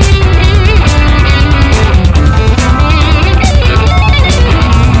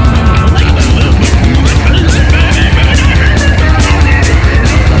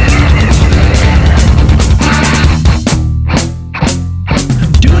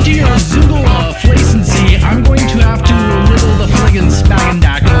 Due to your Zoogle flacency, I'm going to have to little the friggin'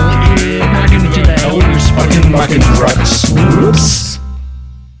 spaggendackle back into the elders fucking bucket. Oops.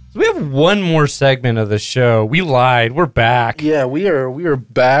 So we have one more segment of the show. We lied. We're back. Yeah, we are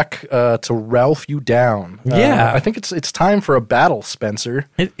back to Ralph you down. Yeah. I think it's time for a battle, Spencer.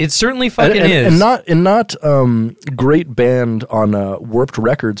 It certainly fucking and, is. and not great band on Warped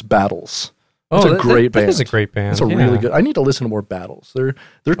Records battles. It's a great band. That is a great band. It's a really good. I need to listen to more battles.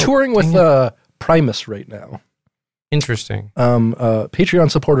 They're touring with Primus right now. Interesting. Patreon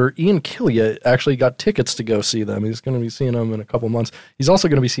supporter Ian Killia actually got tickets to go see them. He's going to be seeing them in a couple months. He's also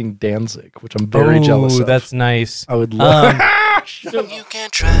going to be seeing Danzig, which I'm very jealous of. That's nice. I would love. You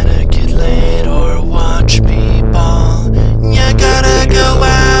can't try to get laid or watch people. You gotta go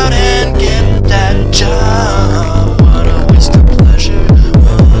out and get that job. What a waste of pleasure.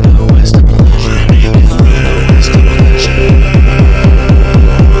 What a waste of pleasure. What a waste of pleasure.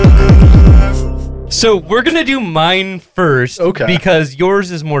 So we're gonna do mine first, Okay. Because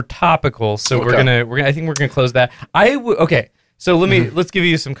yours is more topical. So we're gonna. I think we're gonna close that. Okay. So let's give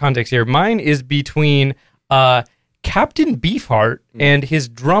you some context here. Mine is between Captain Beefheart and his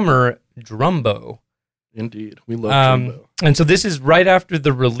drummer Drumbo. Indeed, we love Jumbo. And so this is right after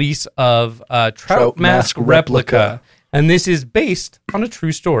the release of Trout Mask Replica, and this is based on a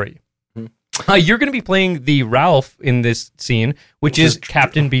true story. You're going to be playing the Ralph in this scene, which is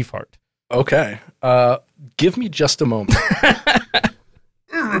Captain Beefheart. Okay, give me just a moment.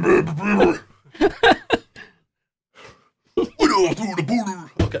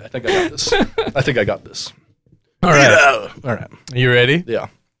 Okay, I think I got this. All right. All right. You ready? Yeah.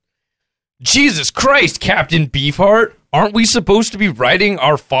 Jesus Christ, Captain Beefheart! Aren't we supposed to be writing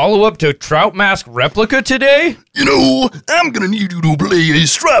our follow-up to Trout Mask Replica today? You know, I'm gonna need you to play a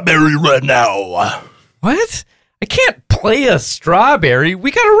strawberry right now. What? I can't play a strawberry.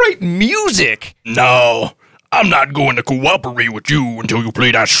 We gotta write music. No, I'm not going to cooperate with you until you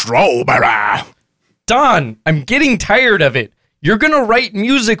play that strawberry. Don, I'm getting tired of it. You're gonna write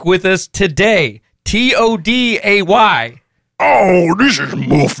music with us today. Today. Oh, this is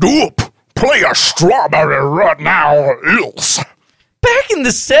muffed up. Play a strawberry right now, or else. Back in the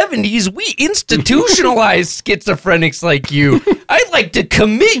 70s, we institutionalized schizophrenics like you. I'd like to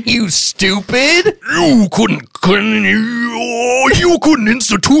commit you, stupid. You couldn't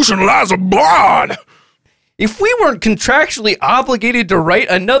institutionalize a bond. If we weren't contractually obligated to write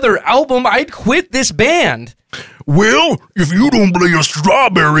another album, I'd quit this band. Well, if you don't play a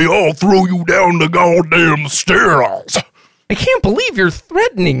strawberry, I'll throw you down the goddamn stairs. I can't believe you're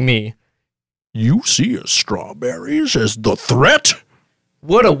threatening me. You see strawberries as the threat?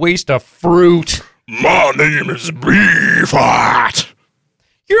 What a waste of fruit. My name is Beefheart.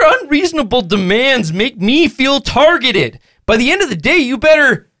 Your unreasonable demands make me feel targeted. By the end of the day, you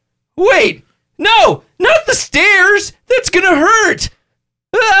better... Wait! No! Not the stairs! That's gonna hurt!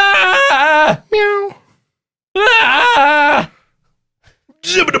 Ah! Meow. Ah!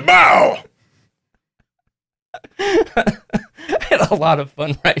 Zibbity-bow. I had a lot of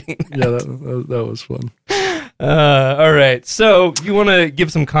fun writing that. Yeah, that was fun. All right. So, you want to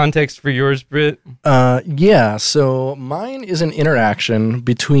give some context for yours, Britt? Yeah, so mine is an interaction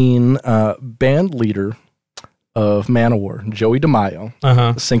between band leader of Manowar, Joey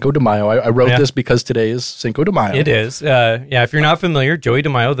DeMaio, Cinco de Mayo. I wrote this because today is Cinco de Mayo. It is. Yeah, if you're not familiar, Joey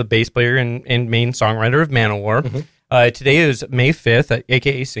DeMaio, the bass player and main songwriter of Manowar. Today is May 5th,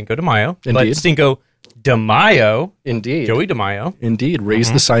 a.k.a. Cinco de Mayo. Indeed. But Cinco de Mayo, Indeed. Joey DeMaio. Indeed.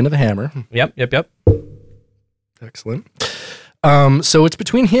 Raise the sign of the hammer. Yep. Excellent. So it's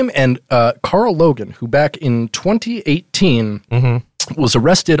between him and Carl Logan, who back in 2018 was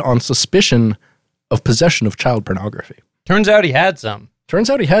arrested on suspicion of possession of child pornography. Turns out he had some. Turns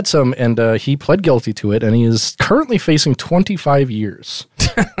out he had some, and he pled guilty to it, and he is currently facing 25 years.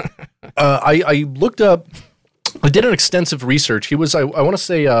 I looked up, I did an extensive research. He was, I want to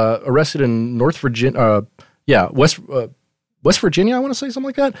say, arrested in North Virginia, West Virginia, I want to say something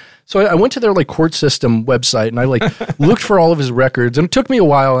like that. So I went to their like court system website and I like looked for all of his records, and it took me a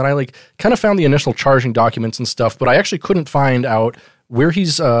while, and I like kind of found the initial charging documents and stuff, but I actually couldn't find out where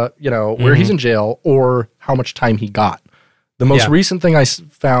he's where he's in jail or how much time he got. The most recent thing I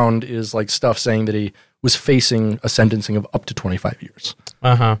found is like stuff saying that he was facing a sentencing of up to 25 years.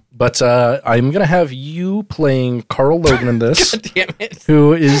 But I'm going to have you playing Carl Logan in this. God damn it.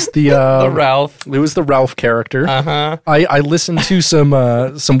 Who is the Ralph. Who is the Ralph character. I listened to some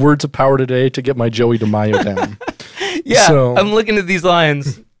Words of Power today to get my Joey DeMaio down. Yeah, So- I'm looking at these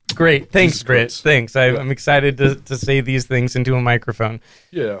lines. Great. Thanks, Grit. Thanks. I'm excited to say these things into a microphone.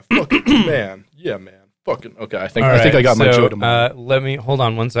 Yeah, fucking man. Yeah, man. Fucking okay. I think I got my Joey DeMaio. Let me hold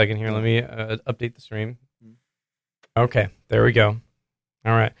on 1 second here. Let me update the stream. Okay, there we go.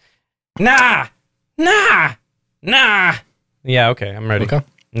 All right. Nah. Yeah. Okay, I'm ready. Okay.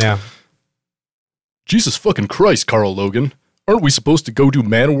 Yeah. Jesus fucking Christ, Carl Logan. Aren't we supposed to go do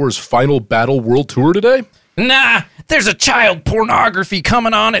Manowar's final battle world tour today? Nah, there's a child pornography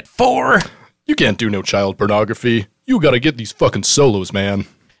coming on at 4. You can't do no child pornography. You gotta get these fucking solos, man.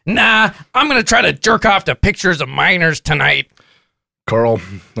 Nah, I'm gonna try to jerk off to pictures of minors tonight. Carl,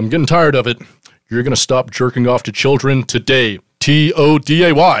 I'm getting tired of it. You're gonna stop jerking off to children today.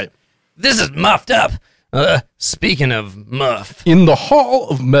 TODAY. This is muffed up. Speaking of muff. In the Hall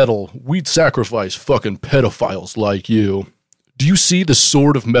of Metal, we'd sacrifice fucking pedophiles like you. Do you see the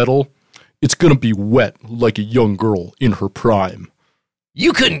Sword of Metal? It's gonna be wet like a young girl in her prime.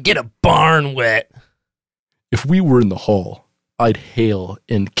 You couldn't get a barn wet. If we were in the hall, I'd hail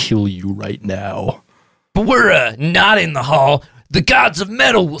and kill you right now. But we're not in the hall. The gods of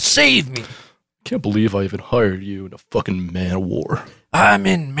metal will save me. Can't believe I even hired you in a fucking man of war. I'm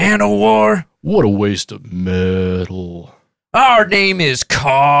in Man-O-War. What a waste of metal. Our name is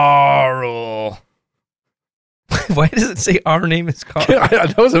Carl. Why does it say our name is Carl?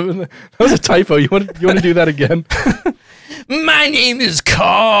 that was a typo. You want to do that again? My name is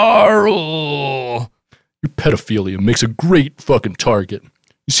Carl. Your pedophilia makes a great fucking target.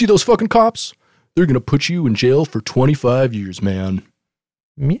 You see those fucking cops? They're gonna put you in jail for 25 years, man.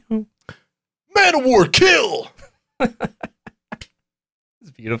 Meow. Man of war, kill!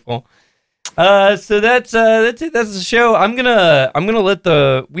 It's beautiful. So that's it. That's the show. I'm gonna let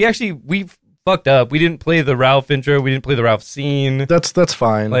we fucked up. We didn't play the Ralph intro. We didn't play the Ralph scene. That's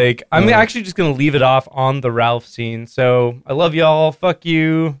fine. Like, I'm actually just gonna leave it off on the Ralph scene. So I love y'all. Fuck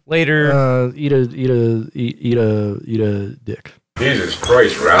you. Later. Eat a dick. Jesus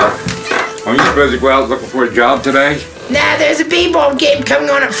Christ, Ralph. Aren't you supposed to go out looking for a job today? Nah, there's a b-ball game coming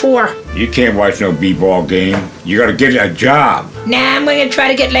on at 4. You can't watch no b-ball game. You gotta get a job. Nah, I'm gonna try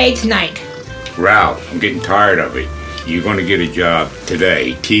to get laid tonight. Ralph, I'm getting tired of it. You're gonna get a job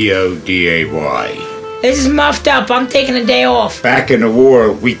today. TODAY. This is muffed up. I'm taking a day off. Back in the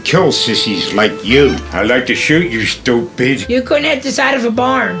war, we kill sissies like you. I'd like to shoot you, stupid. You couldn't hit the side of a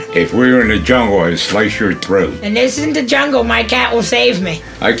barn. If we were in the jungle, I'd slice your throat. And this isn't the jungle. My cat will save me.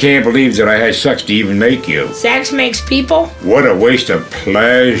 I can't believe that I had sex to even make you. Sex makes people. What a waste of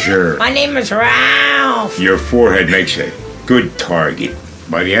pleasure. My name is Ralph. Your forehead makes a good target.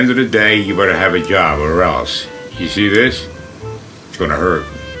 By the end of the day, you better have a job or else. You see this? It's gonna hurt.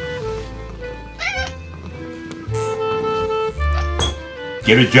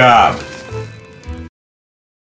 Get a job.